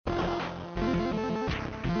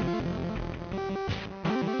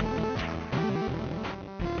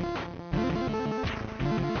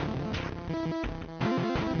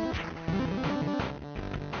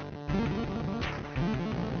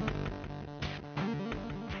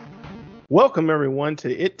Welcome, everyone,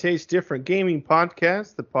 to It Tastes Different Gaming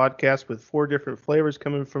Podcast, the podcast with 4 different flavors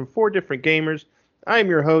coming from 4 different gamers. I'm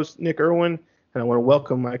your host, Nick Irwin, and I want to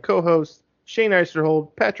welcome my co-hosts, Shane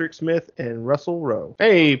Eisterhold, Patrick Smith, and Russell Rowe.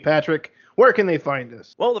 Hey, Patrick, where can they find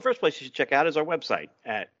us? Well, the first place you should check out is our website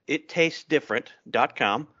at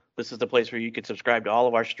ittastes.different.com. This is the place where you can subscribe to all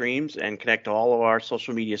of our streams and connect to all of our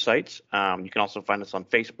social media sites. You can also find us on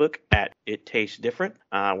Facebook at It Tastes Different.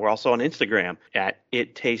 We're also on Instagram at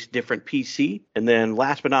It Tastes Different PC. And then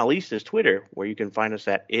last but not least is Twitter, where you can find us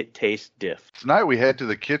at It Tastes Diff. Tonight we head to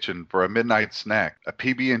the kitchen for a midnight snack, a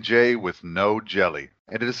PB&J with no jelly,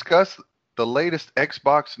 and to discuss the latest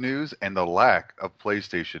Xbox news and the lack of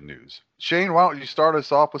PlayStation news. Shane, why don't you start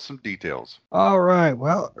us off with some details? All right.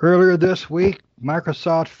 Well, earlier this week,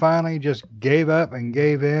 Microsoft finally just gave up and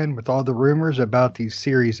gave in with all the rumors about the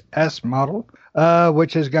Series S model,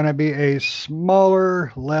 which is going to be a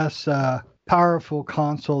smaller, less powerful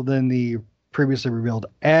console than the previously revealed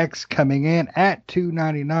X, coming in at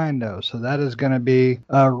 $299 though. So that is going to be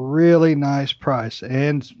a really nice price.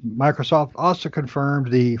 And Microsoft also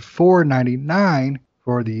confirmed the $499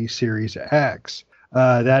 for the Series X.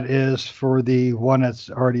 That is for the one that's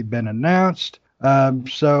already been announced.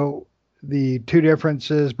 So the two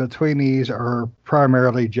differences between these are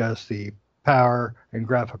primarily just the power and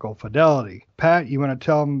graphical fidelity. Pat, you want to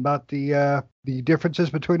tell them about the differences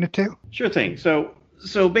between the two? Sure thing.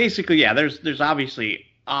 So basically, yeah, there's obviously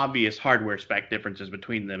obvious hardware spec differences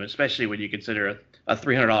between them, especially when you consider a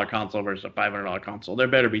 $300 console versus a $500 console. There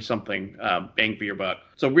better be something bang for your buck.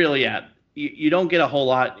 So really, yeah, you don't get a whole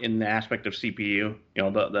lot in the aspect of CPU. You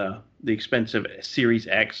know, the expensive Series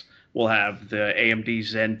X will have the AMD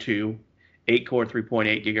Zen 2 8-core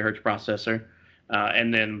 3.8 gigahertz processor,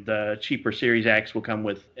 and then the cheaper Series X will come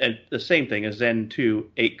with the same thing, a Zen 2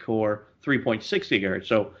 8-core 3.6 gigahertz.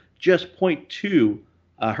 So just 0.2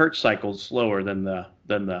 hertz cycles slower than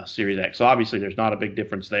the Series X. So obviously there's not a big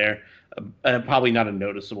difference there, and probably not a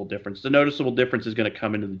noticeable difference. The noticeable difference is going to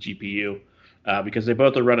come into the GPU because they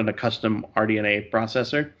both are running a custom RDNA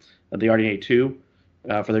processor, the RDNA 2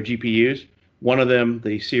 for their GPUs. One of them,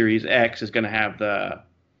 the Series X, is going to have the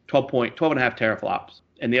 12.5 teraflops,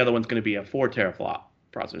 and the other one's going to be a 4 teraflop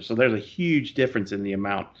processor. So there's a huge difference in the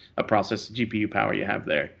amount of GPU power you have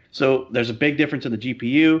there. So there's a big difference in the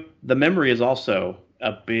GPU. The memory is also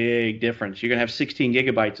a big difference. You're going to have 16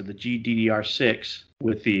 gigabytes of the GDDR6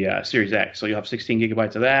 with the Series X. So you'll have 16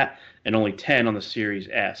 gigabytes of that and only 10 on the Series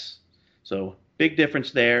S. So big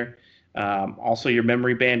difference there. Also, your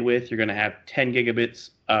memory bandwidth, you're going to have 10 gigabits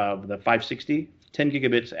of the 560, 10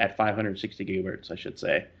 gigabits at 560 gigahertz, I should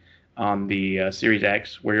say, on the Series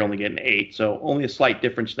X, where you're only getting 8. So only a slight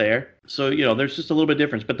difference there. So, you know, there's just a little bit of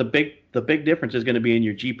difference. But the big difference is going to be in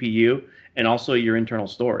your GPU and also your internal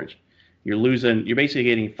storage. You're basically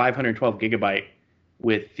getting 512 gigabyte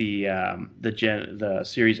with the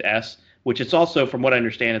Series S, which it's also, from what I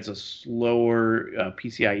understand, it's a slower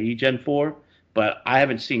PCIe Gen 4. But I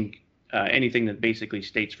haven't seen anything that basically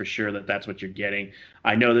states for sure that that's what you're getting.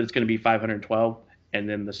 I know that it's going to be 512, and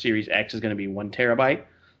then the Series X is going to be 1 terabyte.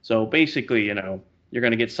 So basically, you know, you're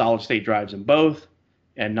going to get solid state drives in both,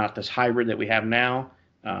 and not this hybrid that we have now,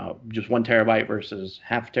 just 1 terabyte versus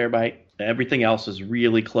half terabyte. Everything else is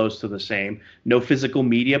really close to the same. No physical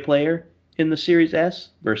media player in the Series S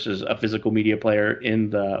versus a physical media player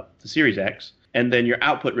in the Series X. And then your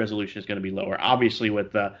output resolution is going to be lower. Obviously,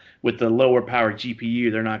 with the lower power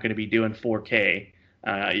GPU, they're not going to be doing 4K.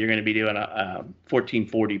 You're going to be doing a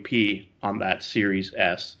 1440p on that Series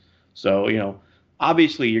S. So, you know,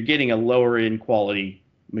 obviously you're getting a lower end quality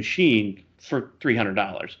machine for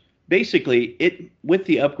 $300. Basically, with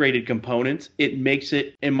the upgraded components, it makes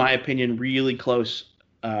it, in my opinion, really close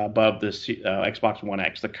above the Xbox One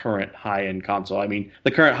X, the current high-end console. I mean,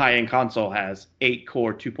 the current high-end console has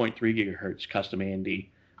 8-core 2.3 gigahertz custom AMD,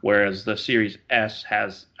 whereas the Series S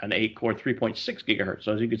has an 8-core 3.6 gigahertz.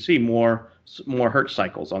 So as you can see, more hertz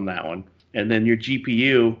cycles on that one. And then your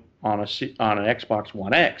GPU on an Xbox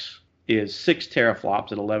One X is 6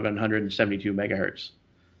 teraflops at 1172 megahertz.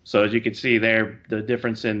 So as you can see there, the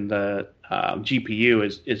difference in the GPU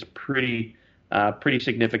is pretty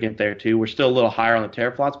significant there too. We're still a little higher on the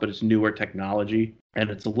teraflops, but it's newer technology, and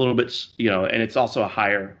it's a little bit, you know, and it's also a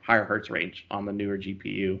higher hertz range on the newer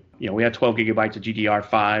GPU. You know, we have 12 gigabytes of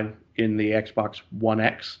GDDR5 in the Xbox One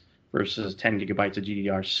X versus 10 gigabytes of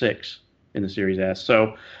GDDR6 in the Series S.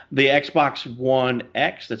 So the Xbox One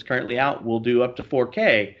X that's currently out will do up to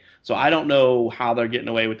 4K. So I don't know how they're getting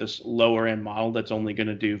away with this lower end model that's only going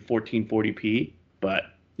to do 1440p, but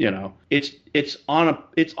you know, it's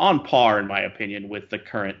on par, in my opinion, with the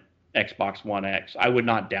current Xbox One X. I would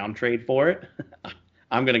not downtrade for it.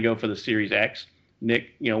 I'm going to go for the Series X. Nick,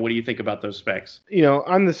 what do you think about those specs?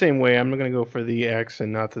 I'm the same way. I'm going to go for the X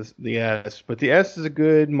and not the S. But the S is a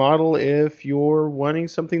good model if you're wanting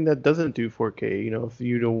something that doesn't do 4K. If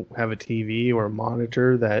you don't have a TV or a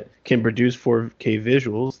monitor that can produce 4K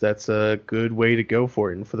visuals, that's a good way to go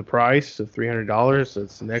for it. And for the price of $300,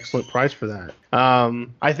 that's an excellent price for that.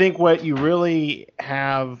 I think what you really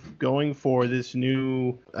have going for this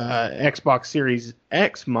new Xbox Series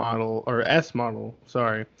X model, or S model,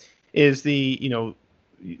 sorry, is the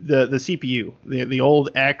CPU. The old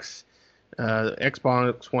X,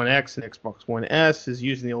 Xbox One X and Xbox One S is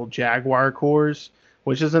using the old Jaguar cores,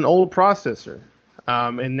 which is an old processor.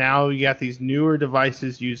 And now you got these newer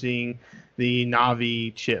devices using the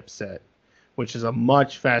Navi chipset, which is a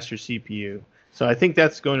much faster CPU. So I think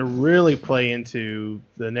that's going to really play into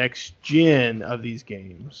the next gen of these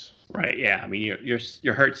games. Right. Yeah. I mean,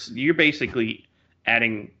 you're basically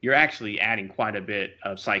you're actually adding quite a bit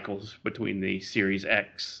of cycles between the Series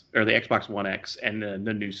X or the Xbox One X and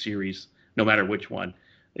the new series, no matter which one.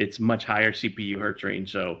 It's much higher CPU hertz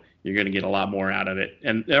range, so you're going to get a lot more out of it.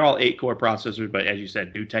 And they're all 8-core processors, but as you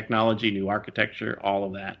said, new technology, new architecture, all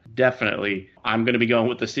of that. Definitely, I'm going to be going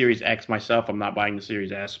with the Series X myself. I'm not buying the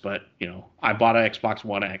Series S, but, I bought an Xbox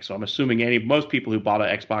One X, so I'm assuming most people who bought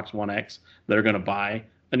an Xbox One X that are going to buy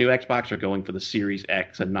a new Xbox are going for the Series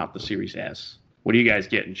X and not the Series S. What are you guys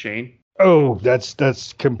getting, Shane? Oh,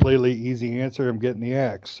 that's completely easy answer. I'm getting the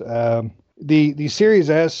X. The Series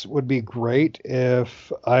S would be great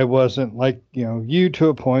if I wasn't like you to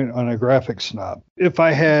a point on a graphics snob. If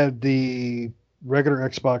I had the regular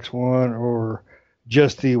Xbox One or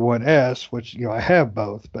just the One S, which I have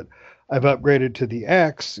both, but I've upgraded to the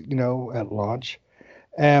X, at launch,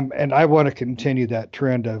 and I want to continue that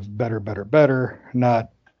trend of better, not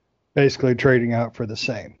basically trading out for the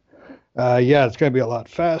same. It's going to be a lot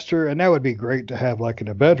faster, and that would be great to have like in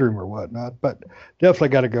a bedroom or whatnot, but definitely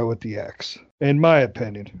got to go with the X, in my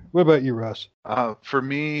opinion. What about you, Russ? For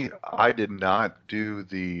me, I did not do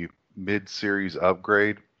the mid-series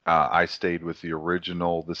upgrade. I stayed with the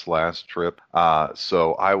original this last trip,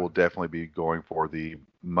 so I will definitely be going for the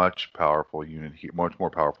much more powerful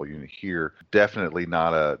unit here. Definitely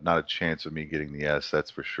not a chance of me getting the S,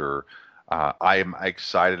 that's for sure. I am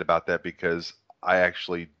excited about that because I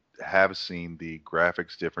actually have seen the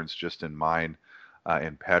graphics difference just in mine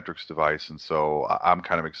in Patrick's device, and so I'm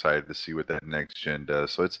kind of excited to see what that next gen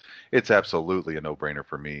does. So it's absolutely a no-brainer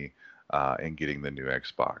for me in getting the new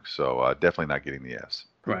Xbox. So definitely not getting the S.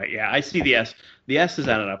 Right. Yeah, I see the S. The S is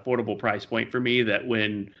at an affordable price point for me. That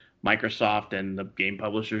when Microsoft and the game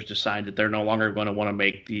publishers decide that they're no longer going to want to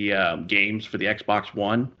make the games for the Xbox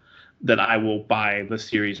One, that I will buy the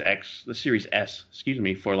Series S,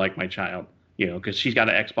 for like my child. Because she's got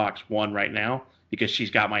an Xbox One right now because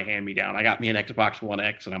she's got my hand-me-down. I got me an Xbox One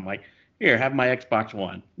X, and I'm like, here, have my Xbox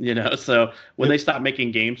One. So when they stop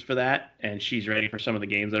making games for that and she's ready for some of the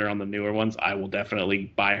games that are on the newer ones, I will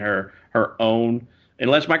definitely buy her own.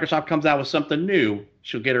 Unless Microsoft comes out with something new,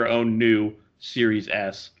 she'll get her own new Series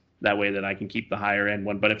S. That way that I can keep the higher-end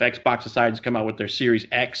one. But if Xbox decides to come out with their Series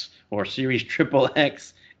X or Series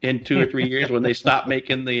XXX in 2 or 3 years when they stop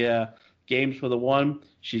making the games for the One,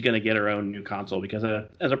 she's going to get her own new console because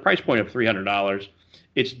as a price point of $300,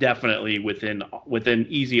 it's definitely within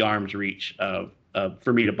easy arm's reach of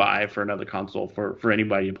for me to buy for another console for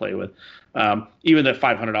anybody to play with. Even at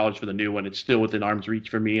 $500 for the new one, it's still within arm's reach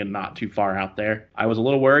for me and not too far out there. I was a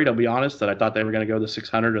little worried, I'll be honest, that I thought they were going to go the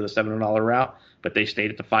 $600 or the $700 route, but they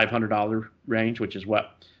stayed at the $500 range, which is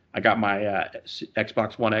what I got my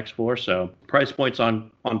Xbox One X for. So price point's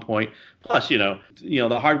on point. Plus,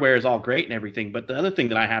 the hardware is all great and everything. But the other thing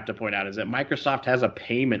that I have to point out is that Microsoft has a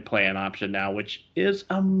payment plan option now, which is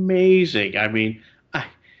amazing. I mean, I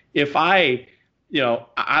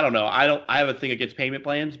don't know. I have a thing against payment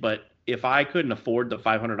plans, but if I couldn't afford the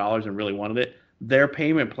 $500 and really wanted it, their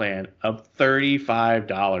payment plan of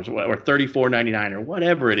 $35 or $34.99 or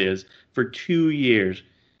whatever it is for 2 years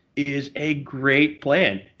is a great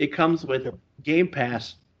plan. It comes with Game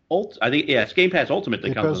Pass. I think it's Game Pass Ultimate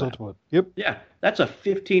that comes with it. Yep. Yeah, that's a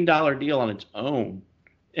 $15 deal on its own,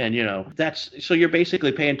 and so you're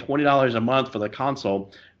basically paying $20 a month for the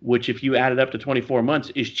console, which if you add it up to 24 months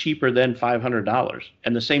is cheaper than $500.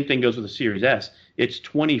 And the same thing goes with the Series S. It's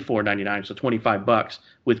 $24.99, so $25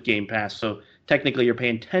 with Game Pass. So technically you're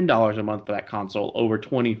paying $10 a month for that console over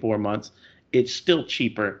 24 months. It's still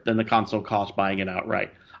cheaper than the console cost buying it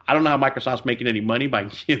outright. I don't know how Microsoft's making any money by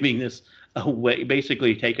giving this away,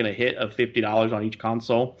 basically taking a hit of $50 on each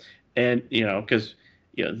console. And, because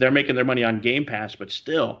they're making their money on Game Pass, but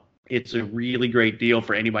still, it's a really great deal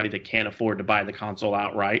for anybody that can't afford to buy the console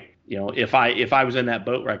outright. if I was in that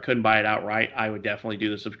boat where I couldn't buy it outright, I would definitely do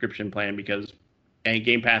the subscription plan because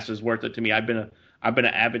Game Pass is worth it to me. I've been an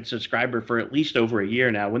avid subscriber for at least over a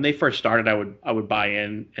year now. When they first started, I would buy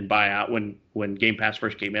in and buy out. When Game Pass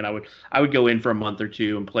first came in, I would go in for a month or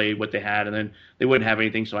two and play what they had, and then they wouldn't have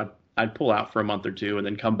anything, so I'd pull out for a month or two and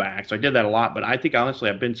then come back. So I did that a lot. But I think honestly,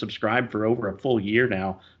 I've been subscribed for over a full year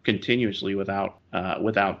now, continuously without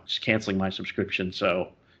canceling my subscription.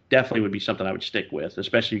 So definitely would be something I would stick with,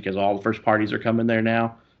 especially because all the first parties are coming there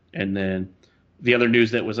now. And then the other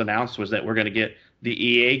news that was announced was that we're going to get the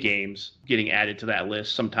EA games getting added to that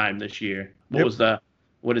list sometime this year. What is the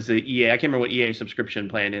EA? I can't remember what EA subscription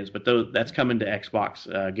plan is, but that's coming to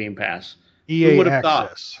Xbox Game Pass. EA Who would have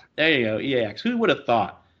Access. thought? There you go, EA Access. Who would have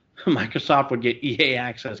thought Microsoft would get EA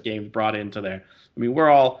Access games brought into there? I mean, we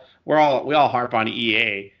all harp on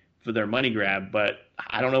EA for their money grab, but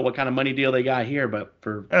I don't know what kind of money deal they got here. But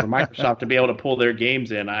for Microsoft to be able to pull their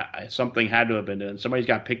games in, something had to have been done. Somebody's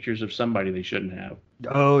got pictures of somebody they shouldn't have.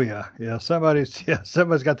 Oh yeah. Somebody's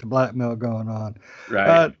got the blackmail going on.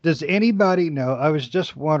 Right. Does anybody know? I was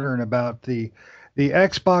just wondering about the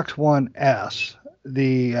Xbox One S,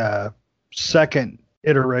 the second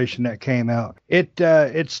iteration that came out.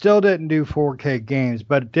 It still didn't do 4K games,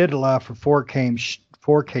 but it did allow for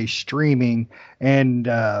 4K streaming, and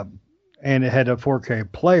it had a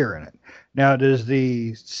 4K player in it. Now, does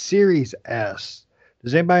the Series S?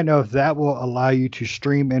 Does anybody know if that will allow you to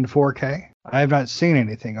stream in 4K? I have not seen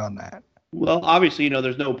anything on that. Well, obviously,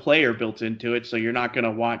 there's no player built into it, so you're not going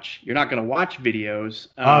to watch videos.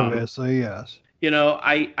 Obviously, yes.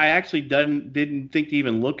 I actually didn't think to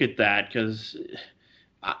even look at that because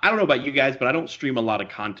I don't know about you guys, but I don't stream a lot of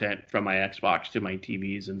content from my Xbox to my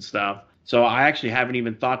TVs and stuff. So I actually haven't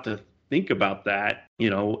even thought to think about that,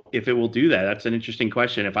 if it will do that. That's an interesting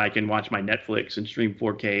question. If I can watch my Netflix and stream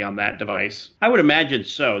 4K on that device, I would imagine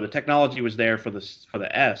so. The technology was there for the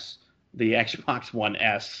S, the Xbox One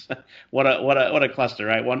S. what a cluster,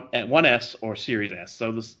 right? One S or Series S.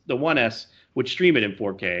 So the One S would stream it in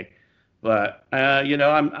 4K, but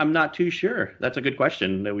I'm not too sure. That's a good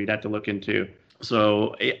question that we'd have to look into.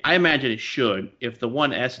 So I imagine it should. If the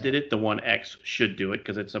One S did it, the One X should do it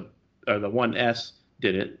because the One S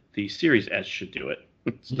did it. The Series S should do it.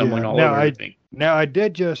 Stumbling all over everything. Now, I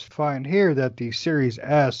did just find here that the Series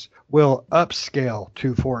S will upscale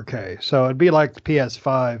to 4K. So it'd be like the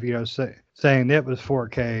PS5, saying it was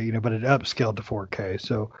 4K, but it upscaled to 4K.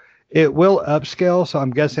 So it will upscale. So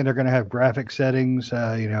I'm guessing they're going to have graphic settings,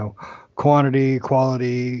 quantity,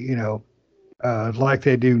 quality, like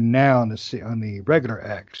they do now on the regular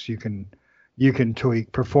X. You can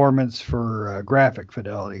tweak performance for graphic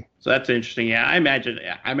fidelity. So that's interesting. Yeah, I imagine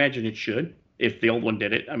it should. If the old one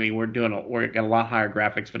did it, I mean, we're got a lot higher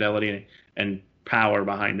graphics fidelity and power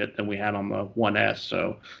behind it than we had on the One S.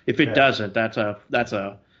 So if it doesn't, that's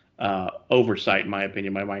a oversight in my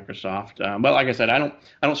opinion by Microsoft. But like I said, I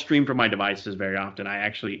don't stream from my devices very often. I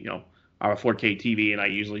actually, I have a 4K TV and I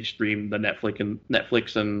usually stream the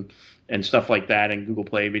Netflix and stuff like that and Google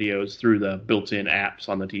Play videos through the built-in apps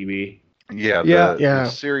on the TV. The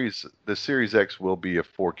Series X will be a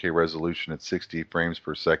 4K resolution at 60 frames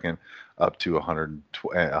per second, up to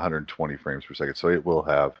 120 frames per second. So it will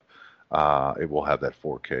have that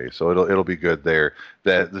 4K. So it'll be good there.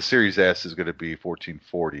 The Series S is going to be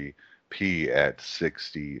 1440p at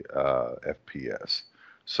 60 FPS.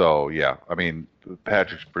 So yeah, I mean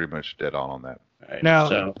Patrick's pretty much dead on that. Right.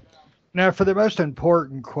 Now, for the most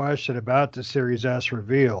important question about the Series S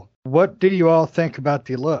reveal, what do you all think about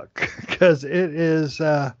the look? Because it is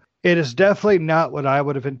definitely not what I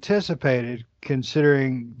would have anticipated,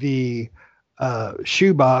 considering the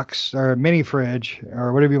shoebox or mini fridge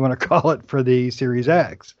or whatever you want to call it for the Series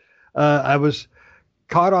X. I was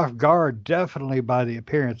caught off guard definitely by the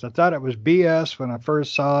appearance. I thought it was BS when I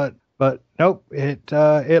first saw it, but nope,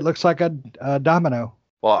 it looks like a domino.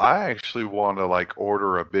 Well, I actually want to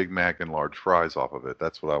order a Big Mac and large fries off of it.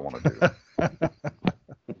 That's what I want to do.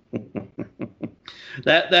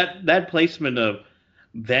 that placement of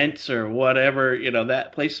vents or whatever,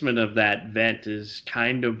 that placement of that vent is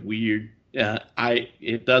kind of weird.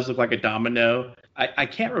 It does look like a domino. I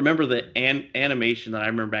can't remember the animation that I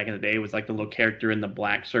remember back in the day. It was like the little character in the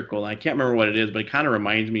black circle. I can't remember what it is, but it kind of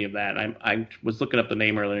reminds me of that. I was looking up the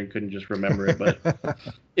name earlier and couldn't just remember it, but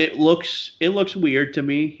it looks weird to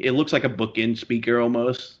me. It looks like a bookend speaker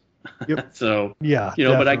almost. Yep. So yeah,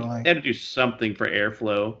 but I definitely. had to do something for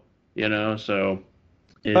airflow. So.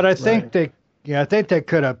 But I think they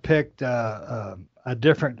could have picked a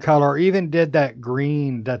different color, or even did that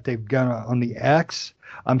green that they've done on the X.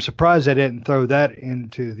 I'm surprised they didn't throw that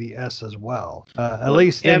into the S as well. At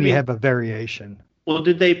least then you have a variation. Well,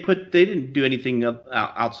 did they put? They didn't do anything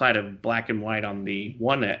outside of black and white on the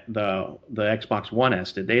Xbox One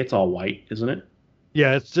S, did they? It's all white, isn't it?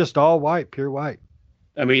 Yeah, it's just all white, pure white.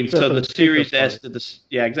 I mean, Except so for the the speaker Series S part. did this.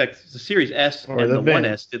 Yeah, exactly. The Series S Or and the the One vent.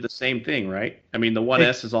 S did the same thing, right? I mean, the One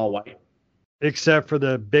S is all white. Except for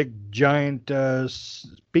the big giant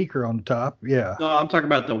speaker on the top. Yeah. No, I'm talking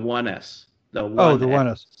about the One S. The Oh, One the S. One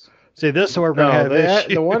S. See, this is where we're going to No, have the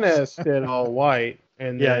issues. the One S did all white,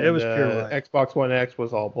 and Yeah, then it was the pure white. Xbox One X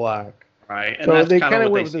was all black. Right, and So that's they kind kind of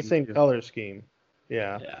of what went they with the seem same to do. color scheme.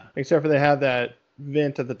 Yeah. Yeah. Except for they have that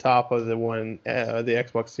vent at the top of the the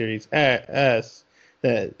Xbox Series S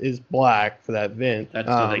that is black for that vent. That's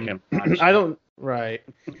so they can watch. I don't. Right.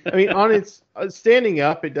 I mean, on its standing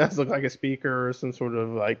up, it does look like a speaker or some sort of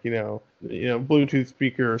like Bluetooth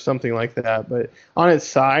speaker or something like that. But on its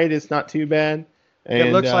side, it's not too bad. And,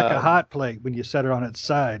 It looks like a hot plate when you set it on its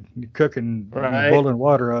side. You're cooking Right. boiling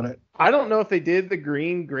water on it. I don't know if they did the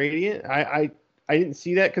green gradient. I didn't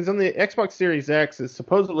see that because on the Xbox Series X is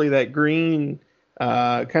supposedly that green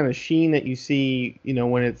kind of sheen that you see,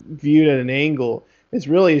 when it's viewed at an angle. It's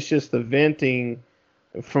just the venting,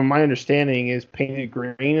 from my understanding, is painted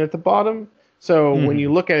green at the bottom. So when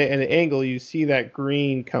you look at it at an angle, you see that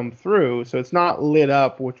green come through. So it's not lit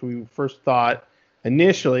up, which we first thought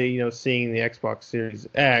initially, seeing the Xbox Series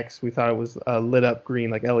X, we thought it was lit up green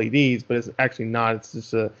like LEDs, but it's actually not. It's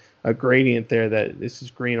just a gradient there that this is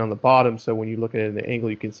green on the bottom. So when you look at it at an angle,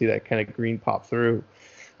 you can see that kind of green pop through.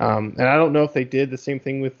 And I don't know if they did the same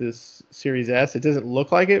thing with this Series S. It doesn't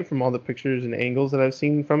look like it from all the pictures and angles that I've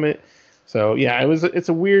seen from it. So yeah, it's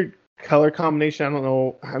a weird color combination. I don't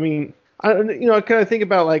know. I mean, I kind of think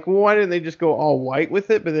about like, well, why didn't they just go all white with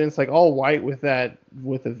it? But then it's like all white with a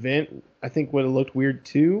vent. I think would have looked weird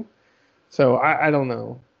too. So I don't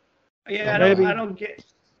know. Yeah, Maybe. I don't get.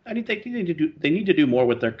 I think they need to do more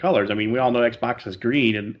with their colors. I mean, we all know Xbox is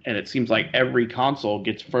green, and it seems like every console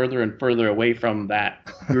gets further and further away from that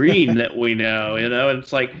green that we know. And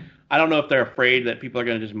it's like, I don't know if they're afraid that people are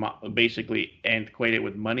going to just basically equate it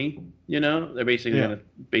with money. They're basically going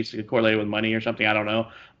to correlate it with money or something. I don't know,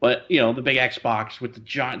 but the big Xbox with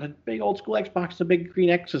the big old school Xbox, the big green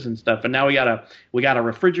X's and stuff, and now we got a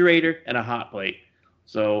refrigerator and a hot plate.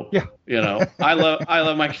 So Yeah. I love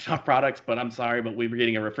Microsoft products, but I'm sorry, but we were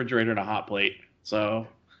getting a refrigerator and a hot plate. So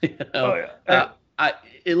it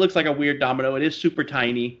looks like a weird domino. It is super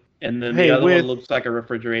tiny, and then the other one looks like a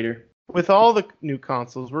refrigerator. With all the new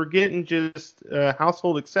consoles, we're getting just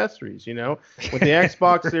household accessories. With the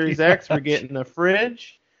Xbox Series X, we're getting a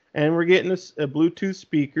fridge, and we're getting a Bluetooth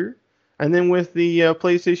speaker, and then with the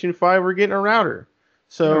PlayStation 5, we're getting a router.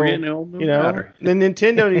 So router. then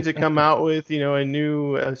Nintendo needs to come out with a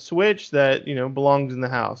new Switch that belongs in the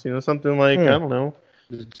house. Something like I don't know.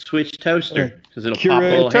 Switch toaster, because it'll Keurig pop a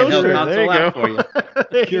little toaster. handheld There console you out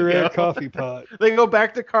for you. Keurig coffee pot. They go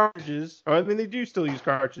back to cartridges. Or, I mean, they do still use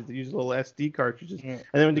cartridges. They use little SD cartridges. Yeah. And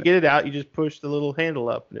then to get it out, you just push the little handle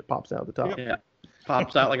up, and it pops out the top. Yeah,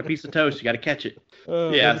 pops out like a piece of toast. You got to catch it.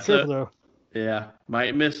 Yeah, so- though. Yeah,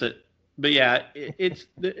 might miss it. But yeah,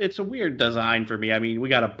 it's a weird design for me. I mean, we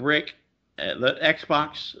got a brick. The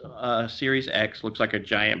Xbox Series X looks like a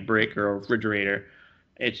giant brick or a refrigerator.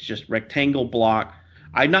 It's just rectangle block.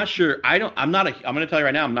 I'm not sure. I'm going to tell you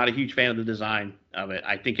right now, I'm not a huge fan of the design of it.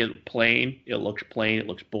 I think it's plain. It looks plain. It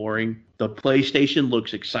looks boring. The PlayStation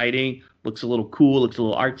looks exciting. Looks a little cool. Looks a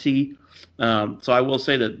little artsy. So I will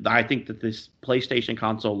say that I think that this PlayStation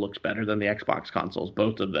console looks better than the Xbox consoles,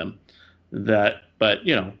 both of them. But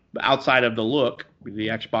outside of the look, the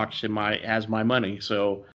Xbox has my money,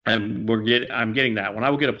 so I'm getting that one. I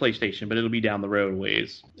will get a PlayStation, but it'll be down the road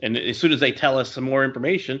ways. And as soon as they tell us some more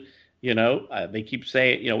information, they keep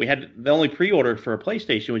saying, they only pre-ordered for a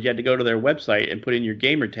PlayStation was you had to go to their website and put in your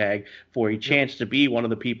gamer tag for a chance to be one of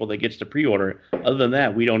the people that gets to pre-order. Other than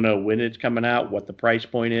that, we don't know when it's coming out, what the price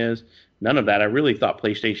point is, none of that. I really thought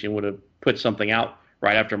PlayStation would have put something out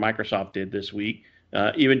right after Microsoft did this week.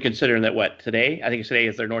 Even considering that today? I think today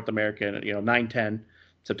is their North American, 9/10,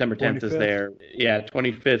 September 10th 25th. Is their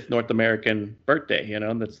 25th North American birthday.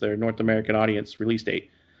 That's their North American audience release date.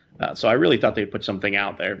 So I really thought they'd put something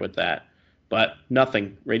out there with that, but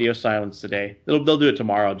nothing. Radio silence today. They'll do it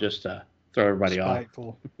tomorrow just to throw everybody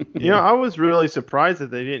Spiteful. off. I was really surprised that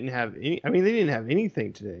they didn't have any. I mean, they didn't have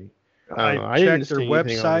anything today. I checked their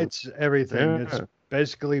websites, everything. Yeah. It's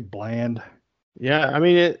basically bland. Yeah, I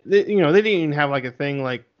mean, they didn't even have like a thing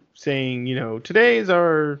like saying, today is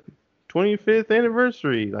our 25th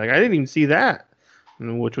anniversary. Like, I didn't even see that,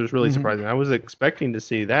 which was really surprising. I was expecting to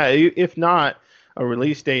see that, if not a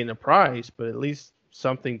release date and a price, but at least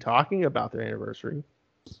something talking about their anniversary.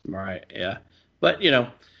 Right. Yeah. But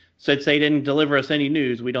since they didn't deliver us any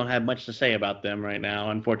news, we don't have much to say about them right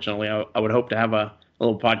now. Unfortunately, I would hope to have a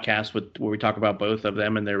little podcast where we talk about both of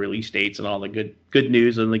them and their release dates and all the good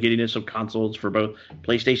news and the giddiness of consoles for both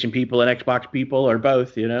PlayStation people and Xbox people, or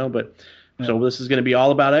both, But so this is going to be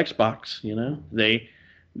all about Xbox.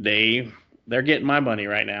 They're getting my money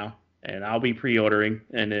right now, and I'll be pre-ordering,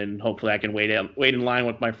 and then hopefully I can wait in line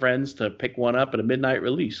with my friends to pick one up at a midnight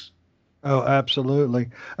release. Oh,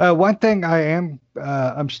 absolutely. One thing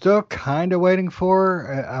I'm still kind of waiting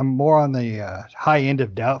for, I'm more on the high end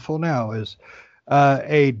of doubtful now, is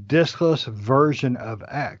a discless version of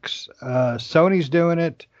X. Sony's doing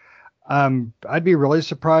it. I'd be really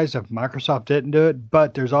surprised if Microsoft didn't do it,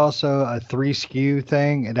 but there's also a 3 SKU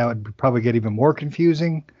thing, and that would probably get even more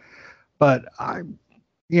confusing. But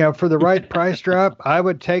for the right price drop, I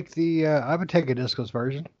would take a discless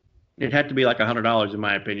version. It'd have to be like $100 in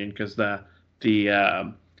my opinion, because the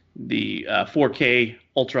 4K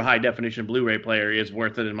ultra high definition Blu-ray player is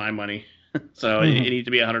worth it in my money. So it needs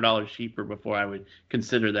to be $100 cheaper before I would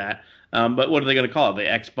consider that. But what are they going to call it? The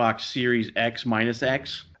Xbox Series X minus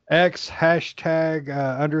X? X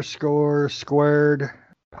 #_ squared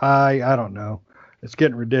pi. I don't know. It's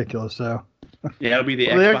getting ridiculous though. Yeah, it'll be the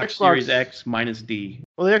Xbox Series X minus D.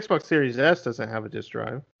 Well, the Xbox Series S doesn't have a disc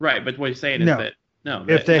drive. Right, but what he's saying is that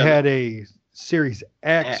if they had a Series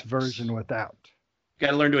X version without.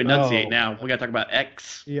 Got to learn to enunciate now. We got to talk about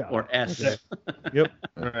X or S. Okay. Yep.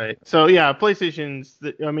 All right. So yeah, PlayStation's.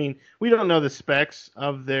 We don't know the specs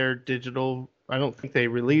of their digital. I don't think they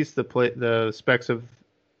released the specs of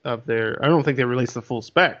their. I don't think they released the full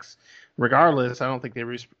specs. Regardless, I don't think they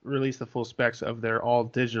released the full specs of their all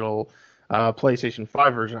digital PlayStation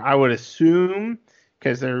 5 version. I would assume,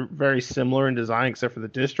 because they're very similar in design except for the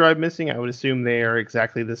disc drive missing, I would assume they are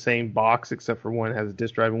exactly the same box except for one has a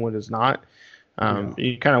disc drive and one does not.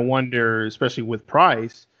 You kind of wonder, especially with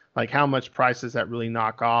price, like how much price does that really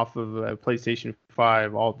knock off of a PlayStation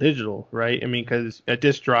 5 all digital, right? Because a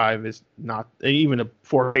disc drive is not, even a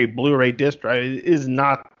 4K Blu-ray disc drive is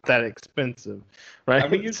not that expensive,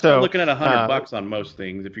 right? You're still looking at $100 on most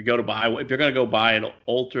things. If you're going to go buy an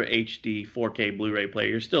Ultra HD 4K Blu-ray player,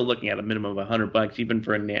 you're still looking at a minimum of $100, even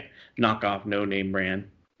for a knockoff no-name brand.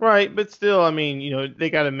 Right, but still, they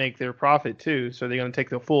got to make their profit too. So they're going to take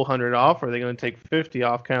the full 100 off, or are they going to take 50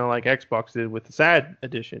 off, kind of like Xbox did with the SAD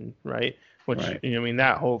edition, right? Which, right.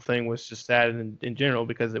 That whole thing was just sad in general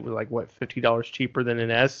because it was like, $50 cheaper than an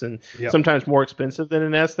S, and Yep. sometimes more expensive than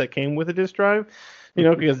an S that came with a disc drive,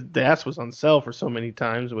 because the S was on sale for so many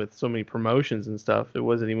times with so many promotions and stuff. It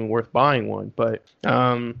wasn't even worth buying one. But,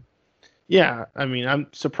 yeah, I'm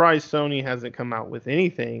surprised Sony hasn't come out with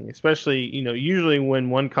anything, especially, usually when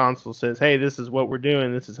one console says, hey, this is what we're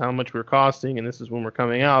doing, this is how much we're costing, and this is when we're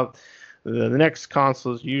coming out, the next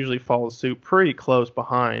consoles usually follow suit pretty close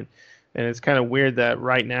behind. And it's kind of weird that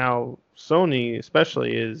right now Sony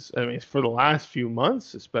especially is, for the last few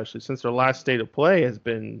months, especially since their last state of play has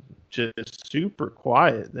been just super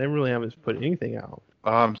quiet. They really haven't put anything out.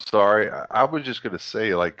 I'm sorry. I was just going to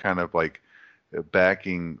say,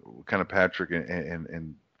 backing kind of Patrick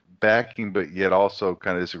and backing, but yet also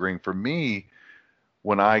kind of disagreeing. For me,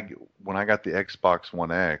 when I got the Xbox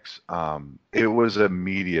One X, it was a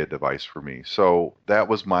media device for me. So that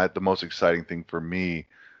was the most exciting thing for me,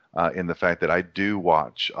 in the fact that I do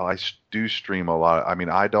stream a lot.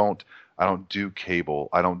 I don't do cable.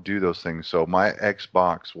 I don't do those things. So my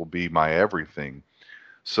Xbox will be my everything.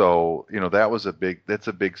 So, that's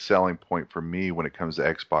a big selling point for me when it comes to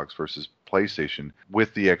Xbox versus PlayStation.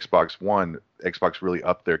 With the Xbox One, Xbox really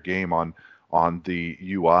upped their game on the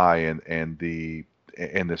UI and the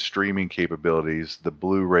streaming capabilities, the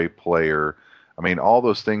Blu-ray player. All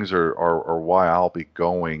those things are why I'll be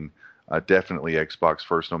going definitely Xbox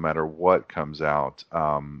first, no matter what comes out.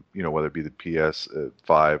 Whether it be the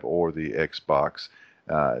PS5 or the Xbox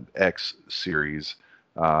X series.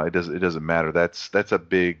 It doesn't matter. That's a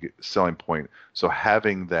big selling point. So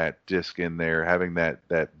having that disc in there, having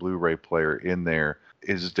that Blu-ray player in there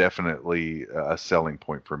is definitely a selling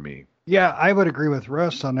point for me. Yeah, I would agree with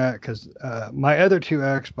Russ on that because my other two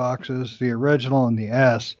Xboxes, the original and the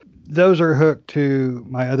S, those are hooked to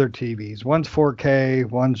my other TVs. One's 4K,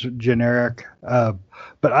 one's generic.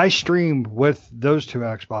 But I stream with those two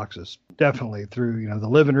Xboxes definitely through the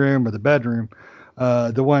living room or the bedroom.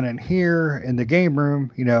 The one in here in the game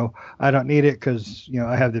room, I don't need it because,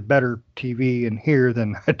 I have the better TV in here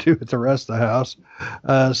than I do at the rest of the house.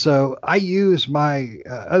 So I use my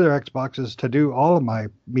other Xboxes to do all of my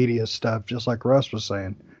media stuff, just like Russ was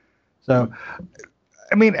saying. So,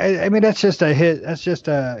 that's just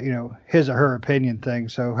his or her opinion thing.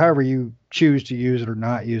 So however you choose to use it or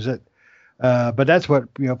not use it, But that's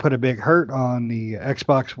what put a big hurt on the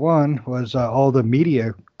Xbox One was all the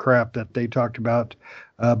media crap that they talked about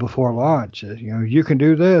before launch. You can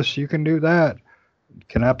do this, you can do that.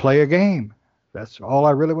 Can I play a game? That's all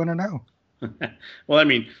I really want to know. Well, I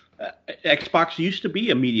mean, Xbox used to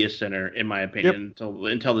be a media center, in my opinion,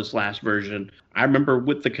 until this last version. I remember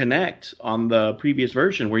with the Kinect on the previous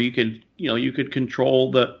version, where you could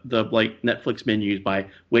control the like Netflix menus by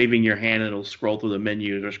waving your hand, and it'll scroll through the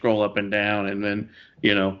menus or scroll up and down, and then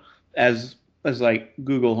as like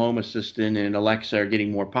Google Home Assistant and Alexa are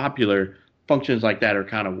getting more popular, functions like that are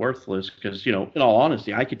kind of worthless because in all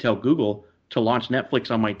honesty, I could tell Google to launch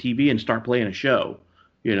Netflix on my TV and start playing a show.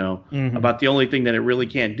 About the only thing that it really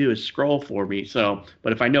can't do is scroll for me. So,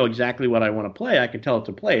 but if I know exactly what I want to play, I can tell it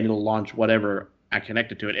to play and it'll launch whatever I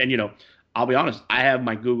connect it to it. And, I'll be honest, I have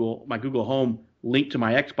my Google Home linked to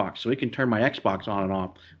my Xbox, so it can turn my Xbox on and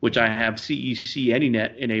off, which I have CEC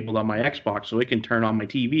AnyNet enabled on my Xbox, so it can turn on my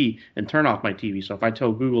TV and turn off my TV. So if I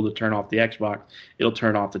tell Google to turn off the Xbox, it'll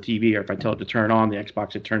turn off the TV, or if I tell it to turn on the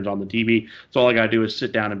Xbox, it turns on the TV. So all I got to do is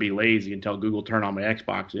sit down and be lazy and tell Google turn on my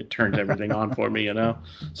Xbox, and it turns everything on for me,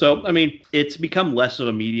 So, I mean, it's become less of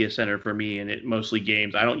a media center for me, and it mostly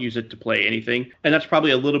games. I don't use it to play anything, and that's probably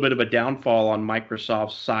a little bit of a downfall on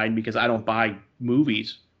Microsoft's side because I don't buy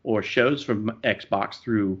movies or shows from Xbox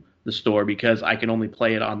through the store because I can only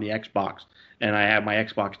play it on the Xbox, and I have my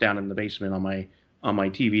Xbox down in the basement on my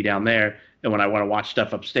TV down there. And when I want to watch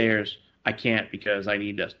stuff upstairs, I can't because I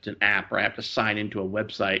need an app, or I have to sign into a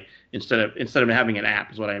website instead of having an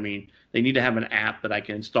app. Is what I mean. They need to have an app that I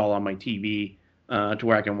can install on my TV to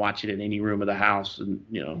where I can watch it in any room of the house, and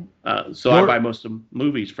so I buy most of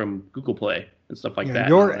movies from Google Play and stuff like that.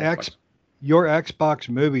 Your Xbox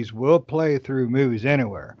movies will play through Movies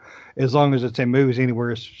Anywhere, as long as it's a Movies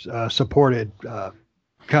Anywhere supported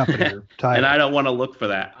company or title. And I don't want to look for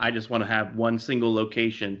that. I just want to have one single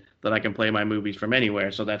location that I can play my movies from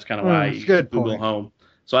anywhere. So that's kind of why I use Google Home.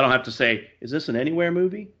 So I don't have to say, is this an Anywhere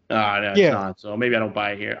movie? No, it's not. So maybe I don't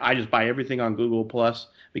buy it here. I just buy everything on Google Plus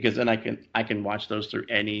because then I can watch those through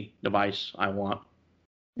any device I want.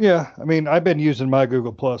 Yeah, I mean, I've been using my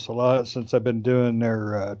Google Plus a lot since I've been doing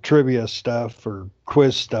their trivia stuff or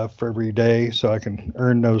quiz stuff every day, so I can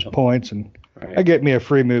earn those points, and I get me a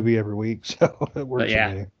free movie every week, so it works for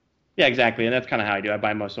me. Yeah, exactly, and that's kind of how I do. I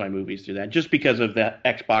buy most of my movies through that. Just because of that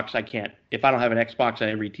Xbox, I can't. If I don't have an Xbox on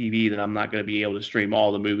every TV, then I'm not going to be able to stream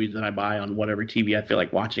all the movies that I buy on whatever TV I feel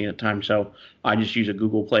like watching at the time. So I just use a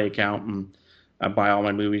Google Play account, and I buy all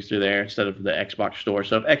my movies through there instead of the Xbox store.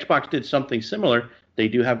 So if Xbox did something similar, they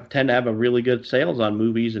do tend to have a really good sales on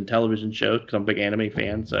movies and television shows because I'm a big anime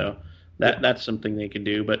fan. So that's something they can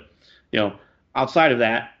do. But outside of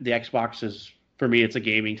that, the Xbox is, for me, it's a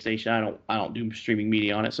gaming station. I don't do streaming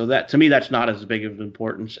media on it. So that, to me, that's not as big of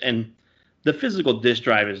importance. And the physical disk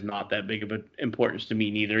drive is not that big of an importance to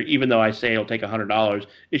me neither. Even though I say it'll take $100,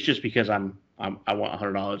 it's just because I want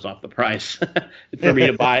 $100 off the price for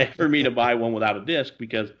me to buy one without a disk,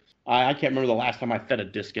 because I can't remember the last time I fed a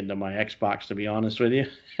disc into my Xbox, to be honest with you.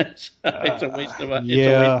 It's a waste of a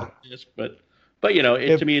disc, but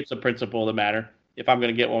to me, it's a principle that matter. If I'm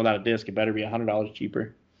going to get one without a disc, it better be $100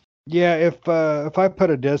 cheaper. Yeah, if I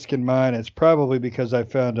put a disc in mine, it's probably because I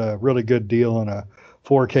found a really good deal on a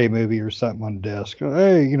 4K movie or something on disc.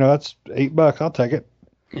 Hey, that's $8. I'll take it.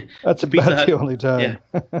 That's about the only time.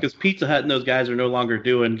 Yeah, because Pizza Hut and those guys are no longer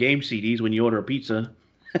doing game CDs when you order a pizza.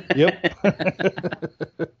 Yep.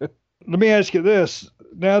 Let me ask you this.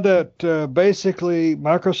 Now that basically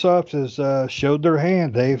Microsoft has showed their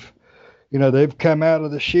hand, they've come out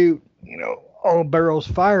of the chute, all barrels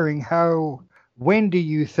firing. When do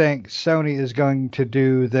you think Sony is going to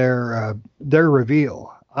do their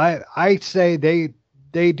reveal? I say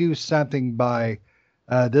they do something by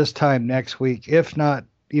this time next week, if not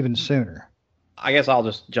even sooner. I guess I'll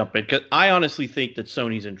just jump in because I honestly think that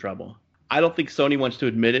Sony's in trouble. I don't think Sony wants to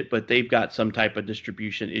admit it, but they've got some type of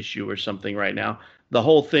distribution issue or something right now. The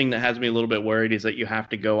whole thing that has me a little bit worried is that you have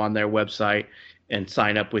to go on their website and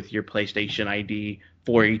sign up with your PlayStation ID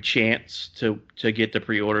for a chance to get to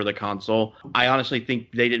pre-order the console. I honestly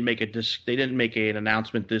think they didn't make an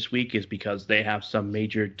announcement this week is because they have some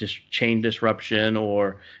major chain disruption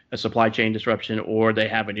or a supply chain disruption, or they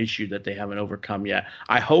have an issue that they haven't overcome yet.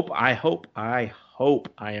 I hope I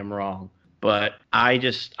am wrong. But I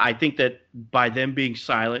think that by them being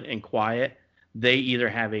silent and quiet, they either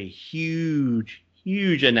have a huge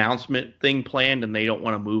announcement thing planned and they don't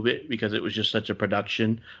want to move it because it was just such a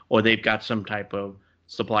production, or they've got some type of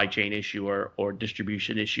supply chain issue or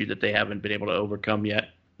distribution issue that they haven't been able to overcome yet.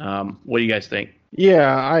 What do you guys think?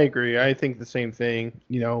 Yeah, I agree. I think the same thing.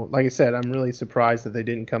 Like I said, I'm really surprised that they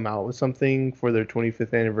didn't come out with something for their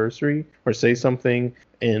 25th anniversary or say something.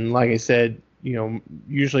 And like I said,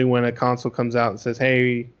 usually when a console comes out and says,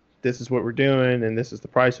 hey, this is what we're doing and this is the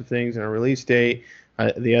price of things and a release date,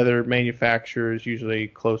 the other manufacturer is usually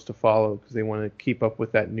close to follow because they want to keep up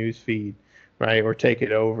with that news feed, right? Or take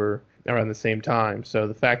it over around the same time. So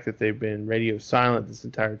the fact that they've been radio silent this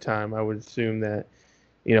entire time, I would assume that,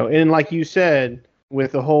 and like you said,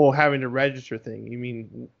 with the whole having to register thing, you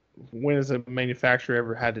mean, when has a manufacturer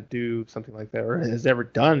ever had to do something like that or has ever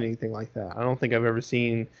done anything like that? I don't think I've ever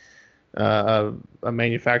seen a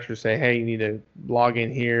manufacturer say, hey, you need to log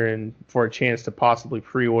in here and for a chance to possibly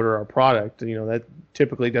pre-order our product. That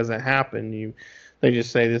typically doesn't happen. They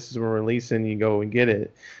just say this is what we're releasing, you go and get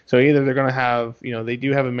it. So either they're going to have, they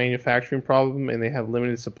do have a manufacturing problem and they have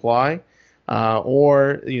limited supply,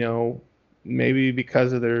 or, maybe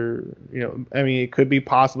because of their, it could be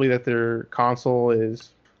possibly that their console is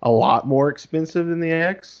a lot more expensive than the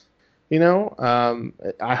X.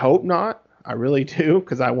 I hope not. I really do,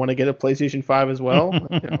 because I want to get a PlayStation 5 as well.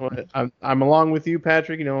 I'm along with you,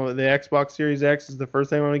 Patrick. The Xbox Series X is the first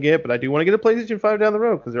thing I want to get, but I do want to get a PlayStation 5 down the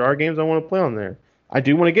road because there are games I want to play on there. I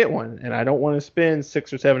do want to get one, and I don't want to spend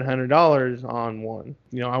 $600 or $700 on one.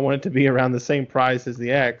 I want it to be around the same price as the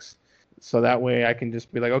X, so that way I can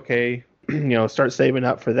just be like, okay, start saving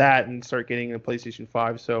up for that and start getting a PlayStation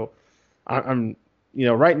 5. So I'm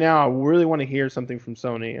right now, I really want to hear something from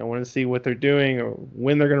Sony. I want to see what they're doing or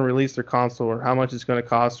when they're going to release their console or how much it's going to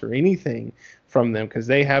cost or anything from them, because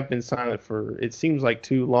they have been silent for, it seems like,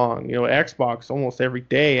 too long. Xbox, almost every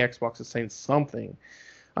day, Xbox is saying something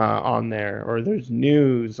on there, or there's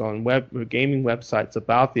news on gaming websites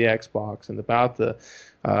about the Xbox and about the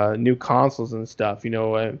new consoles and stuff.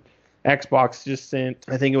 Xbox just sent,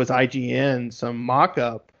 I think it was IGN, some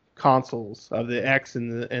mock-up consoles of the X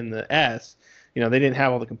and the S. They didn't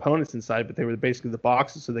have all the components inside, but they were basically the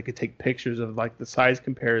boxes so they could take pictures of like the size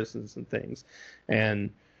comparisons and things. And,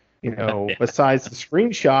 besides the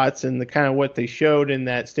screenshots and the kind of what they showed in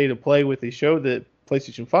that state of play, what they showed the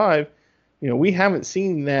PlayStation 5, we haven't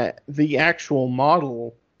seen the actual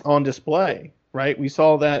model on display, right? We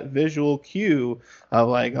saw that visual cue of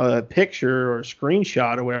like a picture or a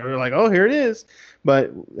screenshot or whatever, like, oh, here it is.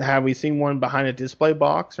 But have we seen one behind a display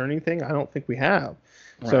box or anything? I don't think we have.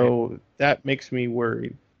 Right. So that makes me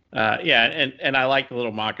worried. And I like the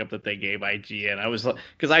little mock-up that they gave IGN.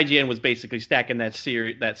 Because IGN was basically stacking that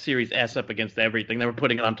Series S up against everything. They were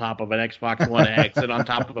putting it on top of an Xbox One X and on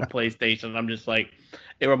top of a PlayStation. And I'm just like,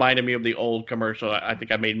 it reminded me of the old commercial. I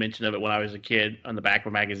think I made mention of it when I was a kid on the back of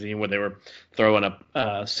a magazine where they were throwing a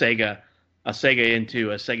Sega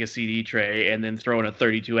into a Sega CD tray and then throwing a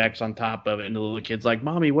 32X on top of it. And the little kid's like,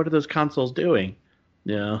 Mommy, what are those consoles doing?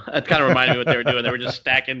 That kind of reminded me what they were doing. They were just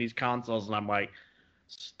stacking these consoles, and I'm like,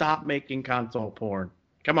 stop making console porn.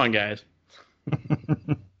 Come on, guys.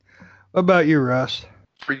 What about you, Russ?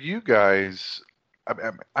 For you guys,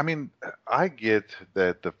 I mean, I get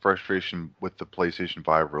that the frustration with the PlayStation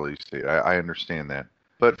 5 release date. I understand that.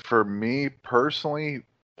 But for me personally,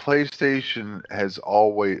 PlayStation has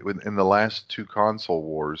always, in the last two console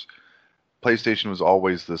wars, PlayStation was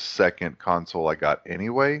always the second console I got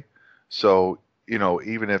anyway. So,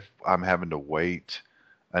 even if I'm having to wait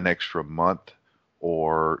an extra month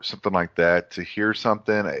or something like that to hear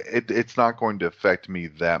something, it's not going to affect me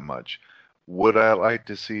that much. Would I like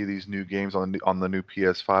to see these new games on the new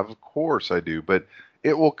PS5? Of course I do, but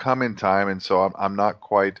it will come in time, and so I'm not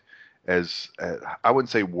quite as I wouldn't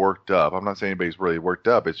say worked up. I'm not saying anybody's really worked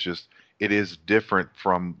up. It's just it is different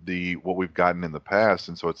from what we've gotten in the past,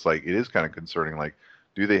 and so it's like it is kind of concerning. Like,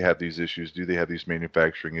 do they have these issues? Do they have these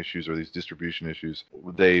manufacturing issues or these distribution issues?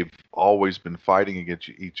 They've always been fighting against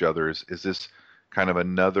each other. Is this kind of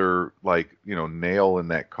another nail in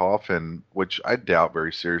that coffin, which I doubt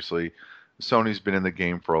very seriously. Sony's been in the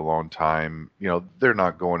game for a long time. They're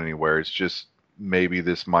not going anywhere. It's just maybe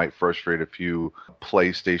this might frustrate a few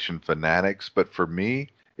PlayStation fanatics, but for me,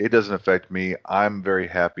 it doesn't affect me. I'm very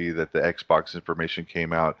happy that the Xbox information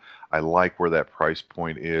came out. I like where that price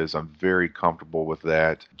point is. I'm very comfortable with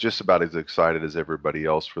that. Just about as excited as everybody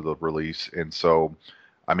else for the release. And so,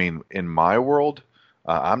 I mean, in my world,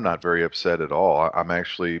 I'm not very upset at all.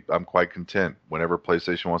 I'm quite content. Whenever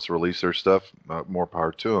PlayStation wants to release their stuff, more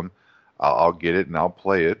power to them. I'll get it and I'll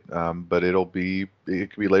play it. But it could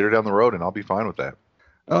be later down the road, and I'll be fine with that.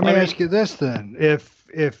 Let me ask you this then: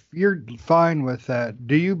 if you're fine with that,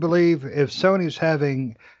 do you believe if Sony's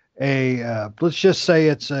having let's just say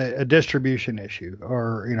it's a distribution issue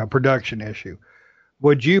or production issue,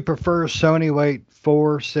 would you prefer Sony wait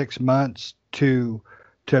 4-6 months to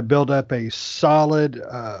to build up a solid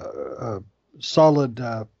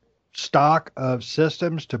stock of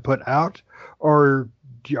systems to put out, or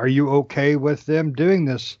are you okay with them doing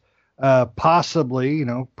this possibly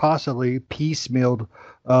piecemealed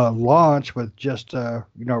launch with just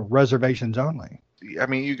reservations only? I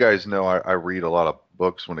mean, you guys know I read a lot of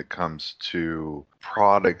books when it comes to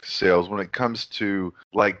product sales, when it comes to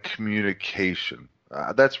like communication.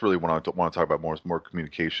 That's really what I want to talk about more, is more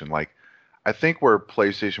communication. Like, I think where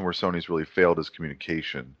Sony's really failed is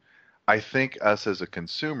communication. I think us as a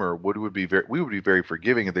consumer we would be very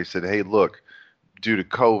forgiving if they said, "Hey, look, due to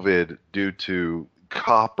COVID, due to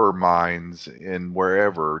copper mines in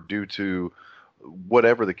wherever, due to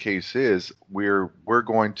whatever the case is, we're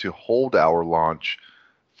going to hold our launch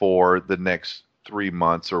for the next 3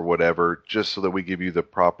 months or whatever, just so that we give you the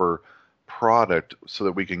proper product, so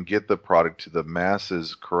that we can get the product to the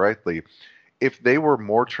masses correctly." If they were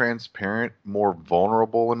more transparent, more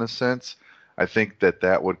vulnerable in a sense, I think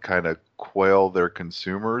that would kind of quell their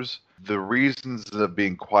consumers. The reasons of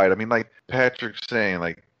being quiet, I mean, like Patrick's saying,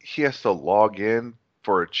 like, he has to log in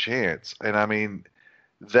for a chance. And I mean,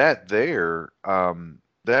 that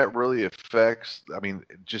really affects, I mean,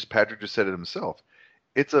 just Patrick just said it himself.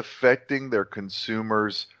 It's affecting their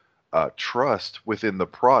consumers' trust within the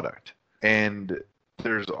product. And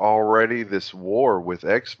there's already this war with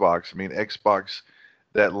Xbox. I mean, Xbox,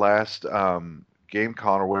 that last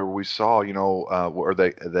GameCon or where we saw,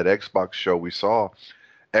 that Xbox show we saw,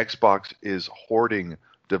 Xbox is hoarding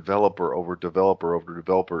developer over developer over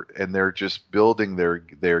developer, and they're just building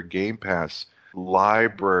their Game Pass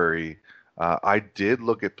library. I did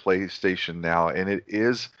look at PlayStation Now, and it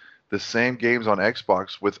is the same games on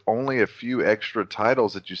Xbox with only a few extra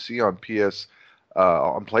titles that you see on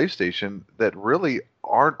on PlayStation that really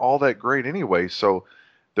aren't all that great anyway. So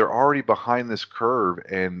they're already behind this curve,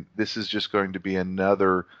 and this is just going to be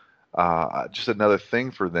another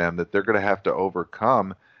thing for them that they're going to have to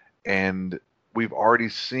overcome. And we've already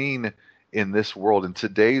seen in this world, in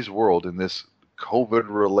today's world, in this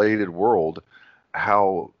COVID-related world,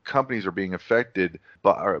 how companies are being affected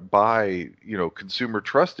by consumer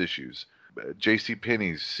trust issues.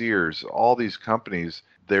 JCPenney's, Sears, all these companies,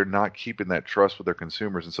 they're not keeping that trust with their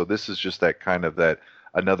consumers. And so this is just that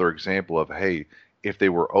another example of, hey, if they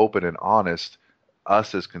were open and honest,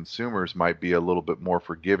 us as consumers might be a little bit more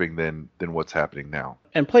forgiving than what's happening now.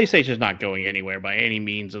 And PlayStation's not going anywhere by any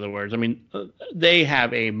means of the words. I mean, they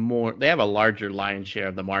have a larger lion's share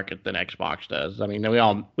of the market than Xbox does. I mean, we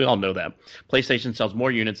all know that. PlayStation sells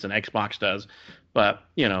more units than Xbox does, but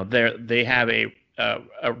they have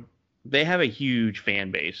a huge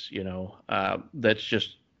fan base. That's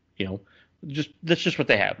just that's just what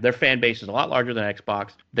they have. Their fan base is a lot larger than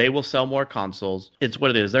Xbox. They will sell more consoles. It's what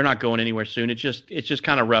it is. They're not going anywhere soon. It's just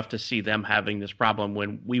kind of rough to see them having this problem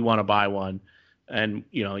when we want to buy one, and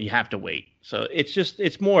you have to wait. So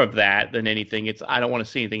it's more of that than anything. I don't want to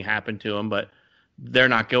see anything happen to them, but they're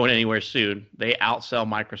not going anywhere soon. They outsell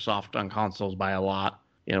Microsoft on consoles by a lot.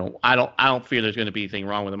 I don't fear there's going to be anything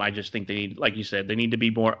wrong with them. I just think they need, like you said, they need to be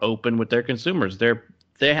more open with their consumers.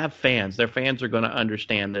 They have fans. Their fans are going to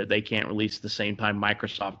understand that they can't release the same time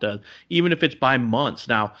Microsoft does, even if it's by months.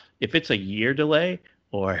 Now, if it's a year delay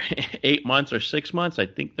or 8 months or 6 months, I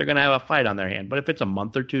think they're going to have a fight on their hand. But if it's a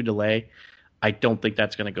month or two delay, I don't think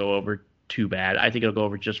that's going to go over too bad. I think it'll go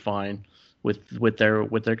over just fine with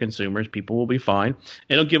their consumers. People will be fine.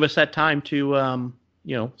 It'll give us that time to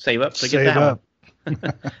save up to get that one.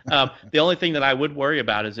 The only thing that I would worry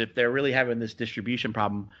about is if they're really having this distribution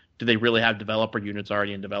problem, do they really have developer units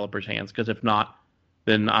already in developers' hands? Because if not,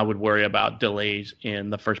 then I would worry about delays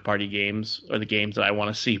in the first-party games or the games that I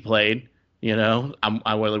want to see played.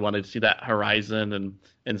 I really wanted to see that Horizon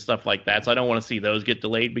and stuff like that. So I don't want to see those get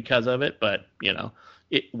delayed because of it. But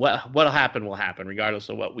what'll happen will happen, regardless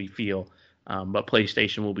of what we feel. But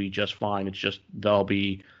PlayStation will be just fine. It's just they'll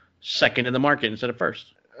be second in the market instead of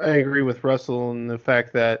first. I agree with Russell in the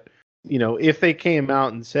fact that, if they came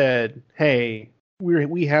out and said, hey,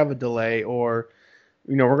 we have a delay, or,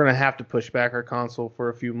 we're going to have to push back our console for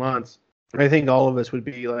a few months, I think all of us would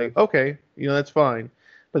be like, okay, that's fine.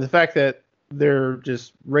 But the fact that they're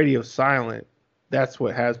just radio silent, that's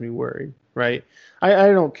what has me worried, right? I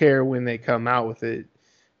don't care when they come out with it,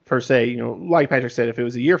 per se. Like Patrick said, if it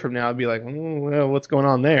was a year from now, I'd be like, well, what's going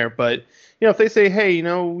on there? But, if they say, hey,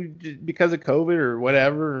 because of COVID or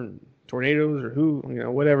whatever, tornadoes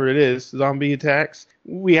or whatever it is, zombie attacks,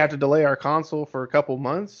 we have to delay our console for a couple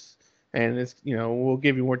months, and it's, we'll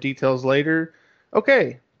give you more details later.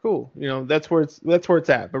 Okay, cool. That's where it's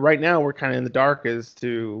at. But right now we're kind of in the dark as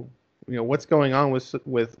to what's going on with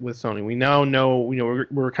Sony. We now know,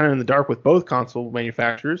 we're kind of in the dark with both console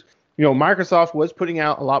manufacturers. Microsoft was putting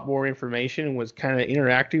out a lot more information and was kind of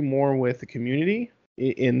interacting more with the community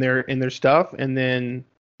in their stuff, and then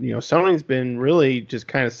Sony's been really just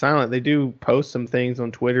kind of silent. They do post some things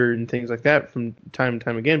on Twitter and things like that from time to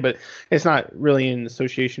time again, but it's not really in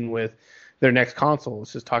association with their next console.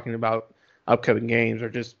 It's just talking about upcoming games, or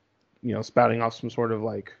just spouting off some sort of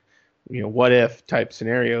like what if type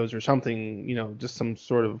scenarios or something, just some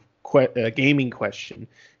sort of gaming question,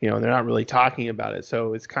 and they're not really talking about it.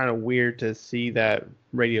 So it's kind of weird to see that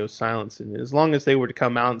radio silence. And as long as they were to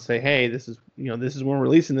come out and say, hey, this is when we're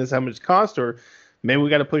releasing this, how much it cost, or maybe we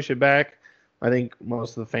got to push it back, I think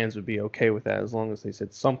most of the fans would be okay with that as long as they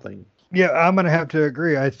said something. Yeah, I'm going to have to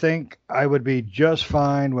agree. I think I would be just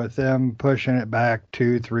fine with them pushing it back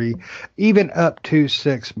 2, 3, even up to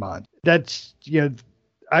 6 months. That's,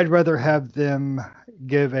 I'd rather have them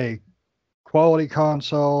give a quality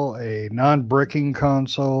console, a non-bricking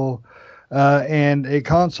console, and a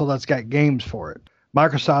console that's got games for it.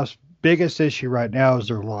 Microsoft's biggest issue right now is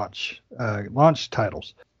their launch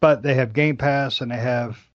titles, but they have Game Pass and they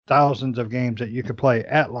have thousands of games that you can play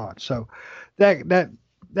at launch. So that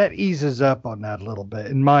eases up on that a little bit,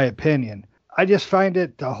 in my opinion. I just find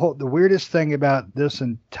it the weirdest thing about this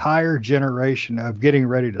entire generation of getting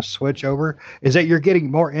ready to switch over is that you're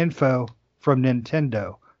getting more info from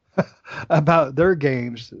Nintendo about their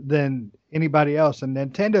games than anybody else. And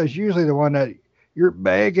Nintendo is usually the one that you're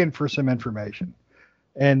begging for some information.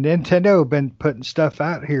 And Nintendo have been putting stuff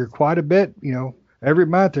out here quite a bit. Every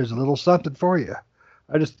month there's a little something for you.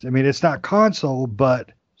 It's not console,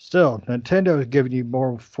 but still, Nintendo is giving you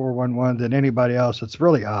more 411 than anybody else. It's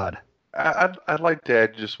really odd. I'd like to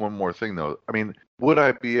add just one more thing, though. Would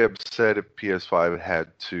I be upset if PS5 had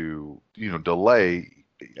to, delay?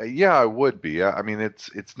 Yeah, I would be.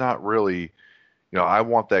 It's not really, I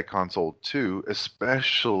want that console too,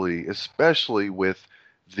 especially with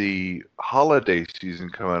the holiday season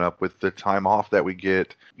coming up, with the time off that we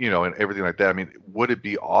get, and everything like that. Would it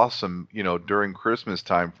be awesome, during Christmas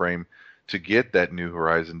time frame to get that new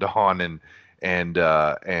Horizon Dawn and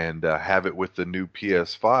have it with the new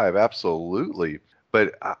PS5? Absolutely.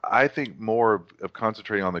 But I think more of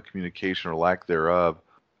concentrating on the communication or lack thereof.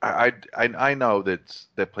 I know that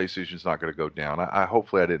PlayStation's not going to go down.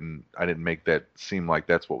 Hopefully I didn't make that seem like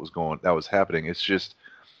that's what was happening. It's just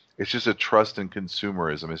a trust in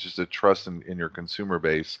consumerism. It's just a trust in your consumer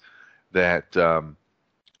base that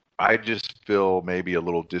I just feel maybe a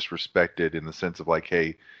little disrespected, in the sense of like,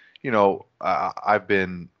 hey, I've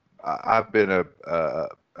been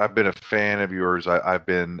a fan of yours. I've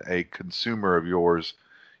been a consumer of yours.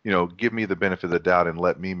 Give me the benefit of the doubt and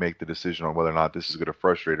let me make the decision on whether or not this is going to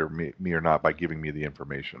frustrate me or not by giving me the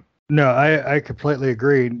information. No, I completely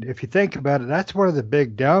agree. If you think about it, that's one of the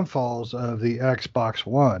big downfalls of the Xbox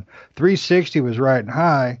One. 360 was riding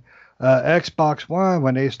high. Xbox One,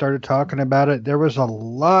 when they started talking about it, there was a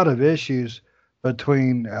lot of issues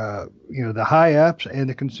between the high ups and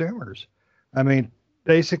the consumers.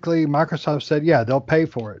 Basically, Microsoft said, yeah, they'll pay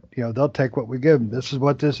for it. They'll take what we give them. This is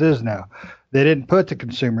what this is now. They didn't put the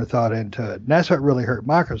consumer thought into it. And that's what really hurt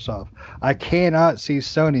Microsoft. I cannot see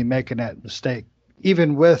Sony making that mistake,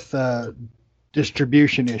 even with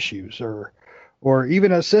distribution issues or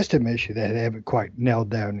even a system issue that they haven't quite nailed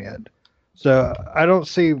down yet. So I don't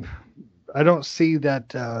see that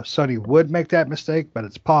Sony would make that mistake, but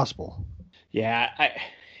it's possible. Yeah,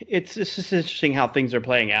 it's just interesting how things are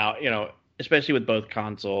playing out, especially with both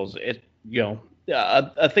consoles. A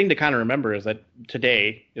thing to kind of remember is that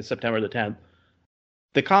today is September the 10th.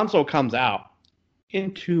 The console comes out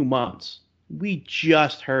in 2 months. We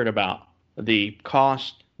just heard about the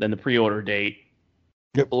cost and the pre-order date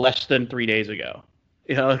less than 3 days ago,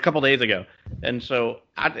 a couple days ago. And so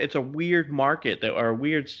it's a weird market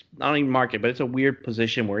not even market, but it's a weird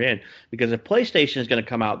position we're in, because if PlayStation is going to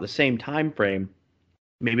come out the same time frame,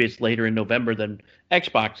 maybe it's later in November than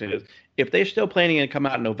Xbox is. If they're still planning to come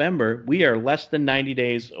out in November, we are less than 90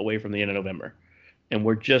 days away from the end of November. And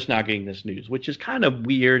we're just not getting this news, which is kind of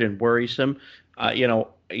weird and worrisome. You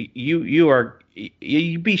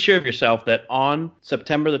be sure of yourself that on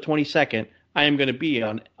September the 22nd, I am going to be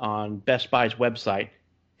on Best Buy's website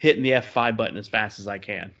hitting the F5 button as fast as I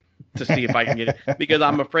can to see if I can get it, because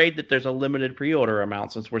I'm afraid that there's a limited pre-order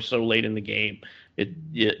amount since we're so late in the game.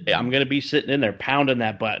 I'm going to be sitting in there pounding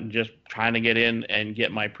that button, just trying to get in and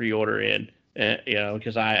get my pre-order in,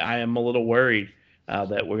 because I am a little worried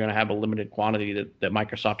that we're going to have a limited quantity that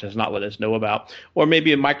Microsoft has not let us know about, or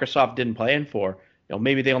maybe Microsoft didn't plan for.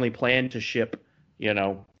 Maybe they only plan to ship,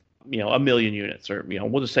 a million units, or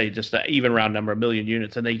we'll just say just an even round number, a million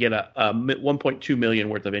units, and they get a 1.2 million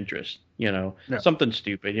worth of interest. Something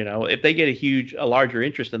stupid. If they get a larger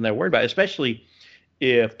interest than they're worried about, especially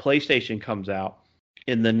if PlayStation comes out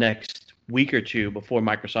in the next week or two before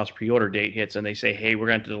Microsoft's pre-order date hits, and they say, hey, we're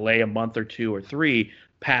going to delay a month or two or three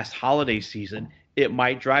past holiday season, it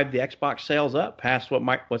might drive the Xbox sales up past what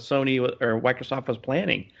Sony or Microsoft was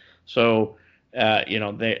planning. So,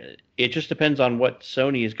 it just depends on what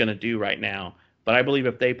Sony is going to do right now. But I believe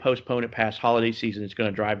if they postpone it past holiday season, it's going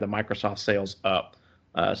to drive the Microsoft sales up.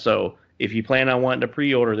 So if you plan on wanting to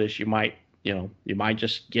pre-order this, you might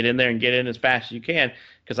just get in there and get in as fast as you can,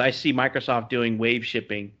 because I see Microsoft doing wave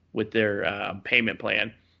shipping with their payment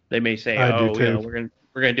plan. They may say, we're going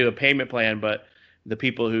to do a payment plan, but the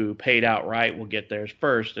people who paid outright will get theirs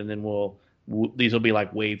first, and then these will be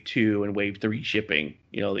like wave 2 and wave 3 shipping,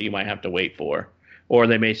 that you might have to wait for. Or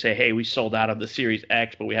they may say, hey, we sold out of the Series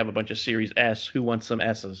X, but we have a bunch of Series S. Who wants some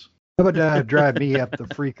S's? That would drive me up the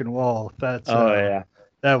freaking wall. That's yeah.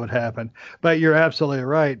 That would happen. But you're absolutely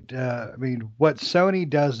right. What Sony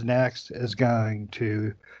does next is going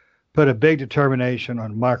to put a big determination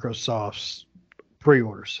on Microsoft's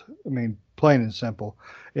pre-orders. Plain and simple.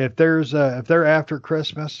 If they're after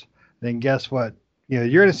Christmas, then guess what? You're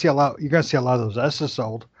going to see a lot. You're going to see a lot of those S's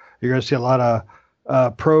sold. You're going to see a lot of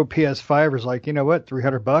Pro PS5ers like,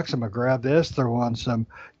 $300. I'm gonna grab this. Throw on some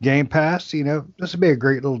Game Pass. This would be a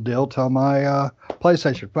great little deal till my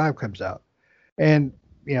PlayStation 5 comes out. And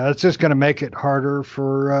it's just going to make it harder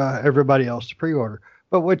for everybody else to pre-order.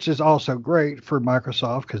 But which is also great for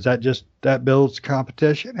Microsoft, because that builds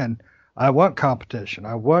competition, and I want competition.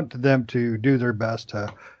 I want them to do their best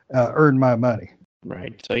to earn my money.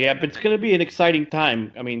 Right. So but it's going to be an exciting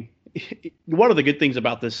time. One of the good things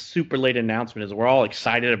about this super late announcement is we're all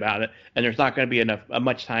excited about it, and there's not going to be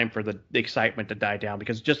much time for the excitement to die down,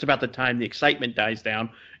 because just about the time the excitement dies down,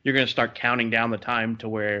 you're going to start counting down the time to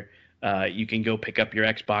where you can go pick up your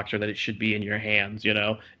Xbox, or that it should be in your hands,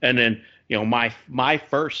 And then, my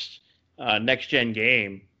first next gen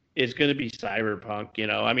game is going to be Cyberpunk.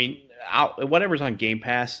 Whatever's on Game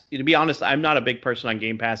Pass. To be honest, I'm not a big person on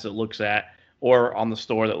Game Pass that looks at, or on the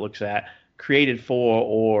store that looks at, created for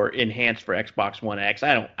or enhanced for Xbox One X.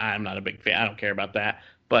 I'm not a big fan. I don't care about that.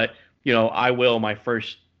 But I will. My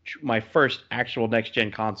first actual next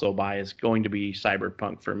gen console buy is going to be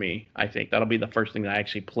Cyberpunk for me. I think that'll be the first thing that I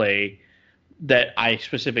actually play, that I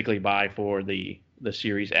specifically buy for the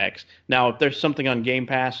Series X. Now, if there's something on Game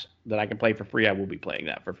Pass that I can play for free, I will be playing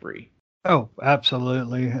that for free. Oh,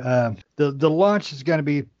 absolutely. The launch is going to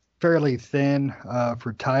be fairly thin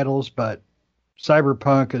for titles, but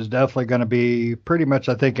Cyberpunk is definitely going to be pretty much,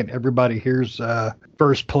 I think, in everybody here's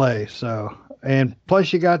first play. So, and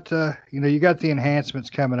plus you got the enhancements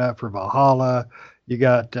coming up for Valhalla. You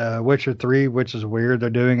got Witcher 3, which is weird. They're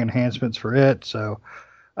doing enhancements for it. So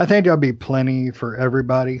I think there'll be plenty for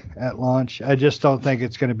everybody at launch. I just don't think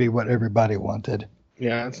it's going to be what everybody wanted.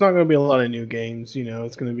 Yeah, it's not going to be a lot of new games.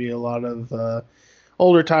 It's going to be a lot of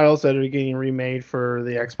older titles that are getting remade for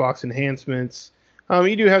the Xbox enhancements.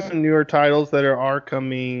 You do have some newer titles that are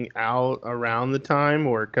coming out around the time,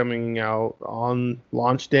 or coming out on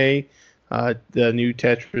launch day. The new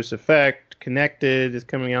Tetris Effect Connected is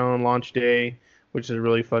coming out on launch day, which is a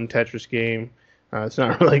really fun Tetris game. It's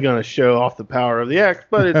not really going to show off the power of the X,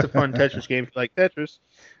 but it's a fun Tetris game if you like Tetris.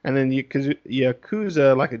 And then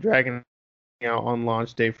Yakuza Like a Dragon out on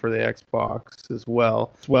launch day for the Xbox as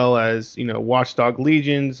well as Watch Dogs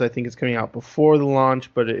Legion. I think it's coming out before the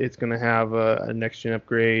launch, but it's going to have a next gen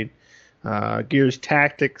upgrade. Gears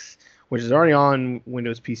Tactics, which is already on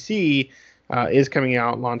Windows PC, is coming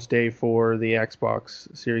out launch day for the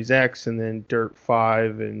Xbox Series X. And then Dirt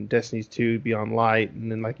 5 and Destiny's 2 Beyond Light,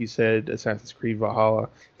 and then, like you said, Assassin's Creed Valhalla.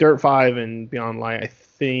 Dirt 5 and Beyond Light, I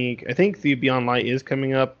think the Beyond Light is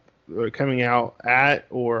coming out at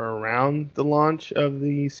or around the launch of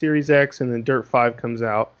the Series X, and then Dirt 5 comes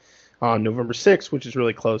out on November 6th, which is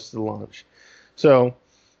really close to the launch. So,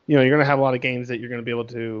 you're going to have a lot of games that you're going to be able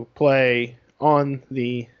to play on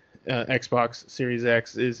the Xbox Series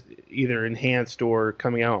X, is either enhanced or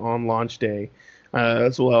coming out on launch day,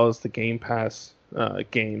 as well as the Game Pass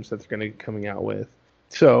games that they're going to be coming out with.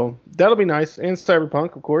 So that'll be nice. And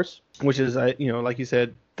Cyberpunk, of course, which is, like you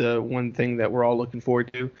said, the one thing that we're all looking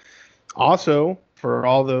forward to. Also, for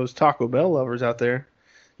all those Taco Bell lovers out there,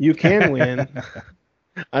 you can win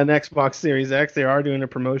an Xbox Series X. They are doing a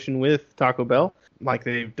promotion with Taco Bell, like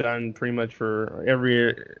they've done pretty much for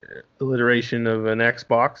every iteration of an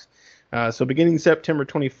Xbox. So beginning September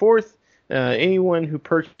 24th, anyone who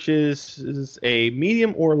purchases a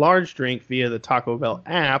medium or large drink via the Taco Bell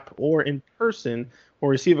app or in person or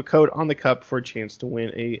receive a code on the cup for a chance to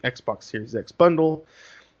win a Xbox Series X bundle.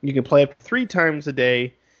 You can play up to 3 times a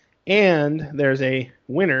day, and there's a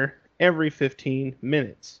winner every 15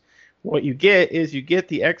 minutes. What you get is you get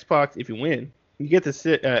the Xbox, if you win, you get the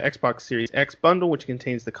Xbox Series X bundle, which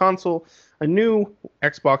contains the console, a new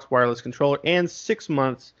Xbox wireless controller, and 6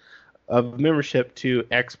 months of membership to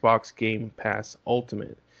Xbox Game Pass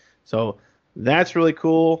Ultimate. So that's really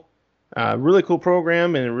cool. Really cool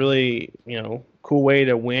program, and a really, cool way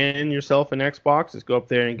to win yourself an Xbox is go up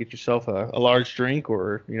there and get yourself a large drink,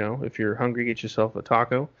 or, if you're hungry, get yourself a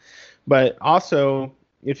taco. But also,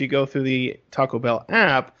 if you go through the Taco Bell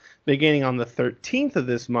app, beginning on the 13th of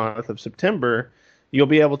this month of September, you'll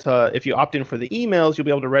be able to, if you opt in for the emails, you'll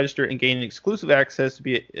be able to register and gain exclusive access to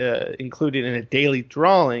be included in a daily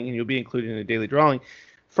drawing, and you'll be included in a daily drawing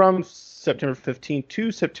from September 15th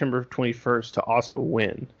to September 21st to also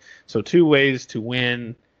win. So 2 ways to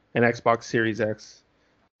win an Xbox Series X,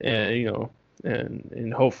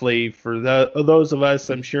 and hopefully for those of us,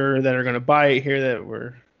 I'm sure, that are going to buy it here, that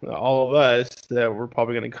we're all of us, that we're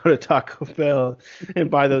probably going to go to Taco Bell and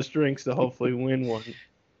buy those drinks to hopefully win one.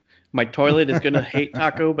 My toilet is going to hate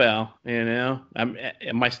Taco Bell,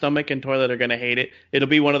 my stomach and toilet are going to hate it. It'll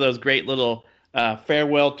be one of those great little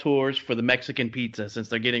farewell tours for the Mexican pizza. Since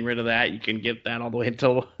they're getting rid of that, you can get that all the way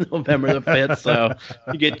until November the 5th. So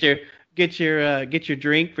you get your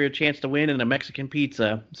drink for your chance to win and a Mexican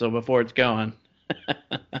pizza. So before it's gone.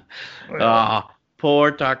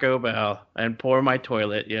 Poor Taco Bell and poor my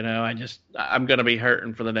toilet. I'm going to be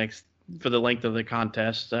hurting for the length of the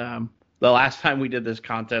contest. The last time we did this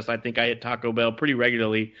contest, I think I hit Taco Bell pretty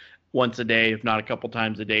regularly, once a day, if not a couple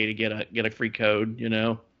times a day, to get a free code.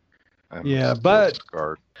 Yeah, but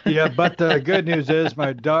the good news is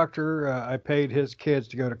my doctor, I paid his kids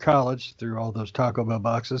to go to college through all those Taco Bell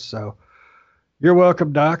boxes. So you're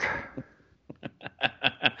welcome, Doc.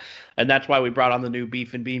 And that's why we brought on the new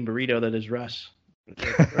beef and bean burrito that is Russ.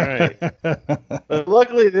 Right. But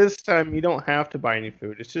luckily this time you don't have to buy any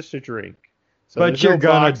food. It's just a drink. So but you're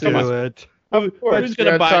going to do it. Of course. Who's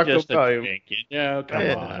going to buy just a drink? Come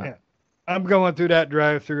on. Yeah. I'm going through that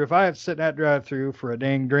drive-through. If I have to sit in that drive-through for a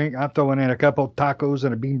dang drink, I'm throwing in a couple tacos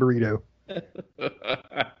and a bean burrito.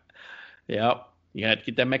 Yep. You got to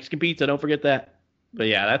get that Mexican pizza. Don't forget that. But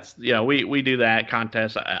yeah, that's, we do that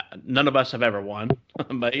contest. None of us have ever won.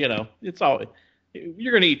 But, it's all,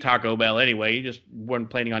 you're going to eat Taco Bell anyway. You just weren't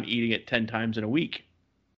planning on eating it 10 times in a week.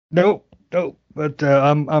 Nope. But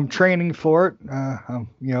I'm training for it.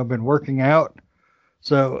 I've been working out.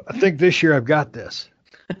 So I think this year I've got this.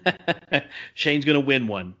 Shane's going to win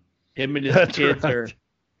one. Him and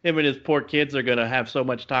his poor kids are going to have so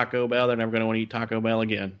much Taco Bell, they're never going to want to eat Taco Bell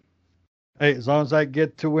again. Hey, as long as I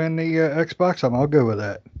get to win the Xbox, I'm all good with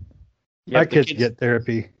that. Yep, my kids get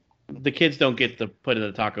therapy. The kids don't get to put in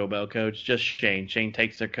the Taco Bell code. It's just Shane. Shane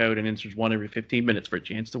takes their code and enters one every 15 minutes for a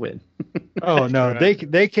chance to win. Oh, no. Right.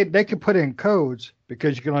 They can put in codes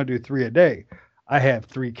because you can only do 3 a day. I have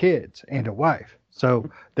 3 kids and a wife. So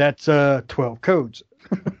that's 12 codes.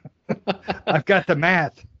 I've got the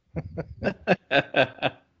math.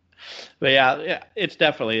 But yeah, it's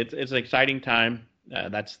definitely it's an exciting time.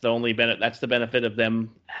 That's the benefit of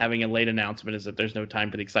them having a late announcement, is that there's no time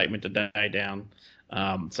for the excitement to die down.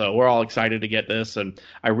 So we're all excited to get this, and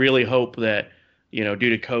I really hope that, due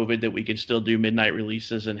to COVID, that we can still do midnight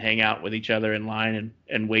releases and hang out with each other in line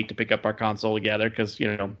and wait to pick up our console together, because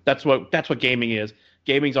that's what gaming is.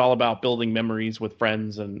 Gaming's all about building memories with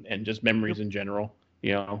friends and just memories in general.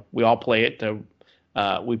 We all play it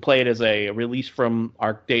we play it as a release from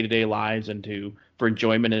our day-to-day lives and for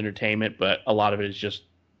enjoyment and entertainment, but a lot of it is just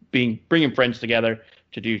bringing friends together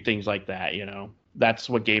to do things like that. That's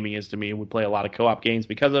what gaming is to me. We play a lot of co-op games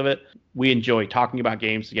because of it. We enjoy talking about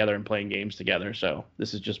games together and playing games together. So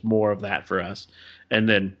this is just more of that for us. And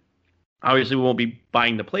then obviously we won't be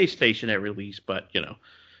buying the PlayStation at release, but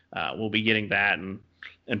we'll be getting that and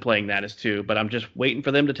playing that as too. But I'm just waiting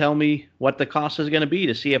for them to tell me what the cost is going to be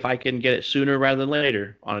to see if I can get it sooner rather than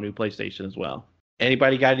later on a new PlayStation as well.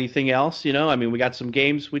 Anybody got anything else? We got some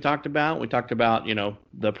games we talked about. We talked about,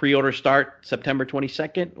 the pre-order start September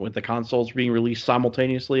 22nd with the consoles being released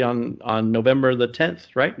simultaneously on November the 10th,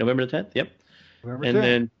 right? November the 10th. Yep.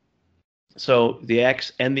 Then, so the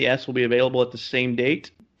X and the S will be available at the same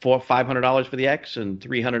date for $500 for the X and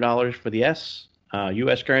 $300 for the S,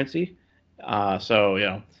 U.S. currency.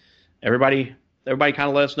 So, everybody kind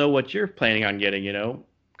of let us know what you're planning on getting,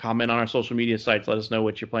 comment on our social media sites. Let us know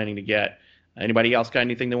what you're planning to get. Anybody else got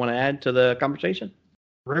anything they want to add to the conversation?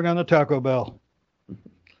 Bring on the Taco Bell.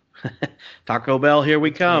 Taco Bell, here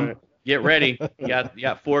we come. Get ready. You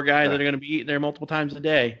got 4 guys that are going to be eating there multiple times a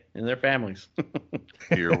day, and their families.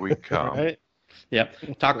 Here we come. Right?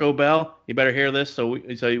 Yep. Taco Bell, you better hear this so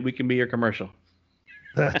we can be your commercial.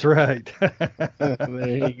 That's right.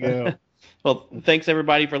 There you go. Well, thanks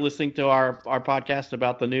everybody for listening to our podcast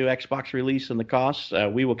about the new Xbox release and the costs.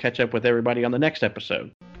 We will catch up with everybody on the next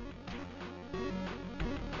episode.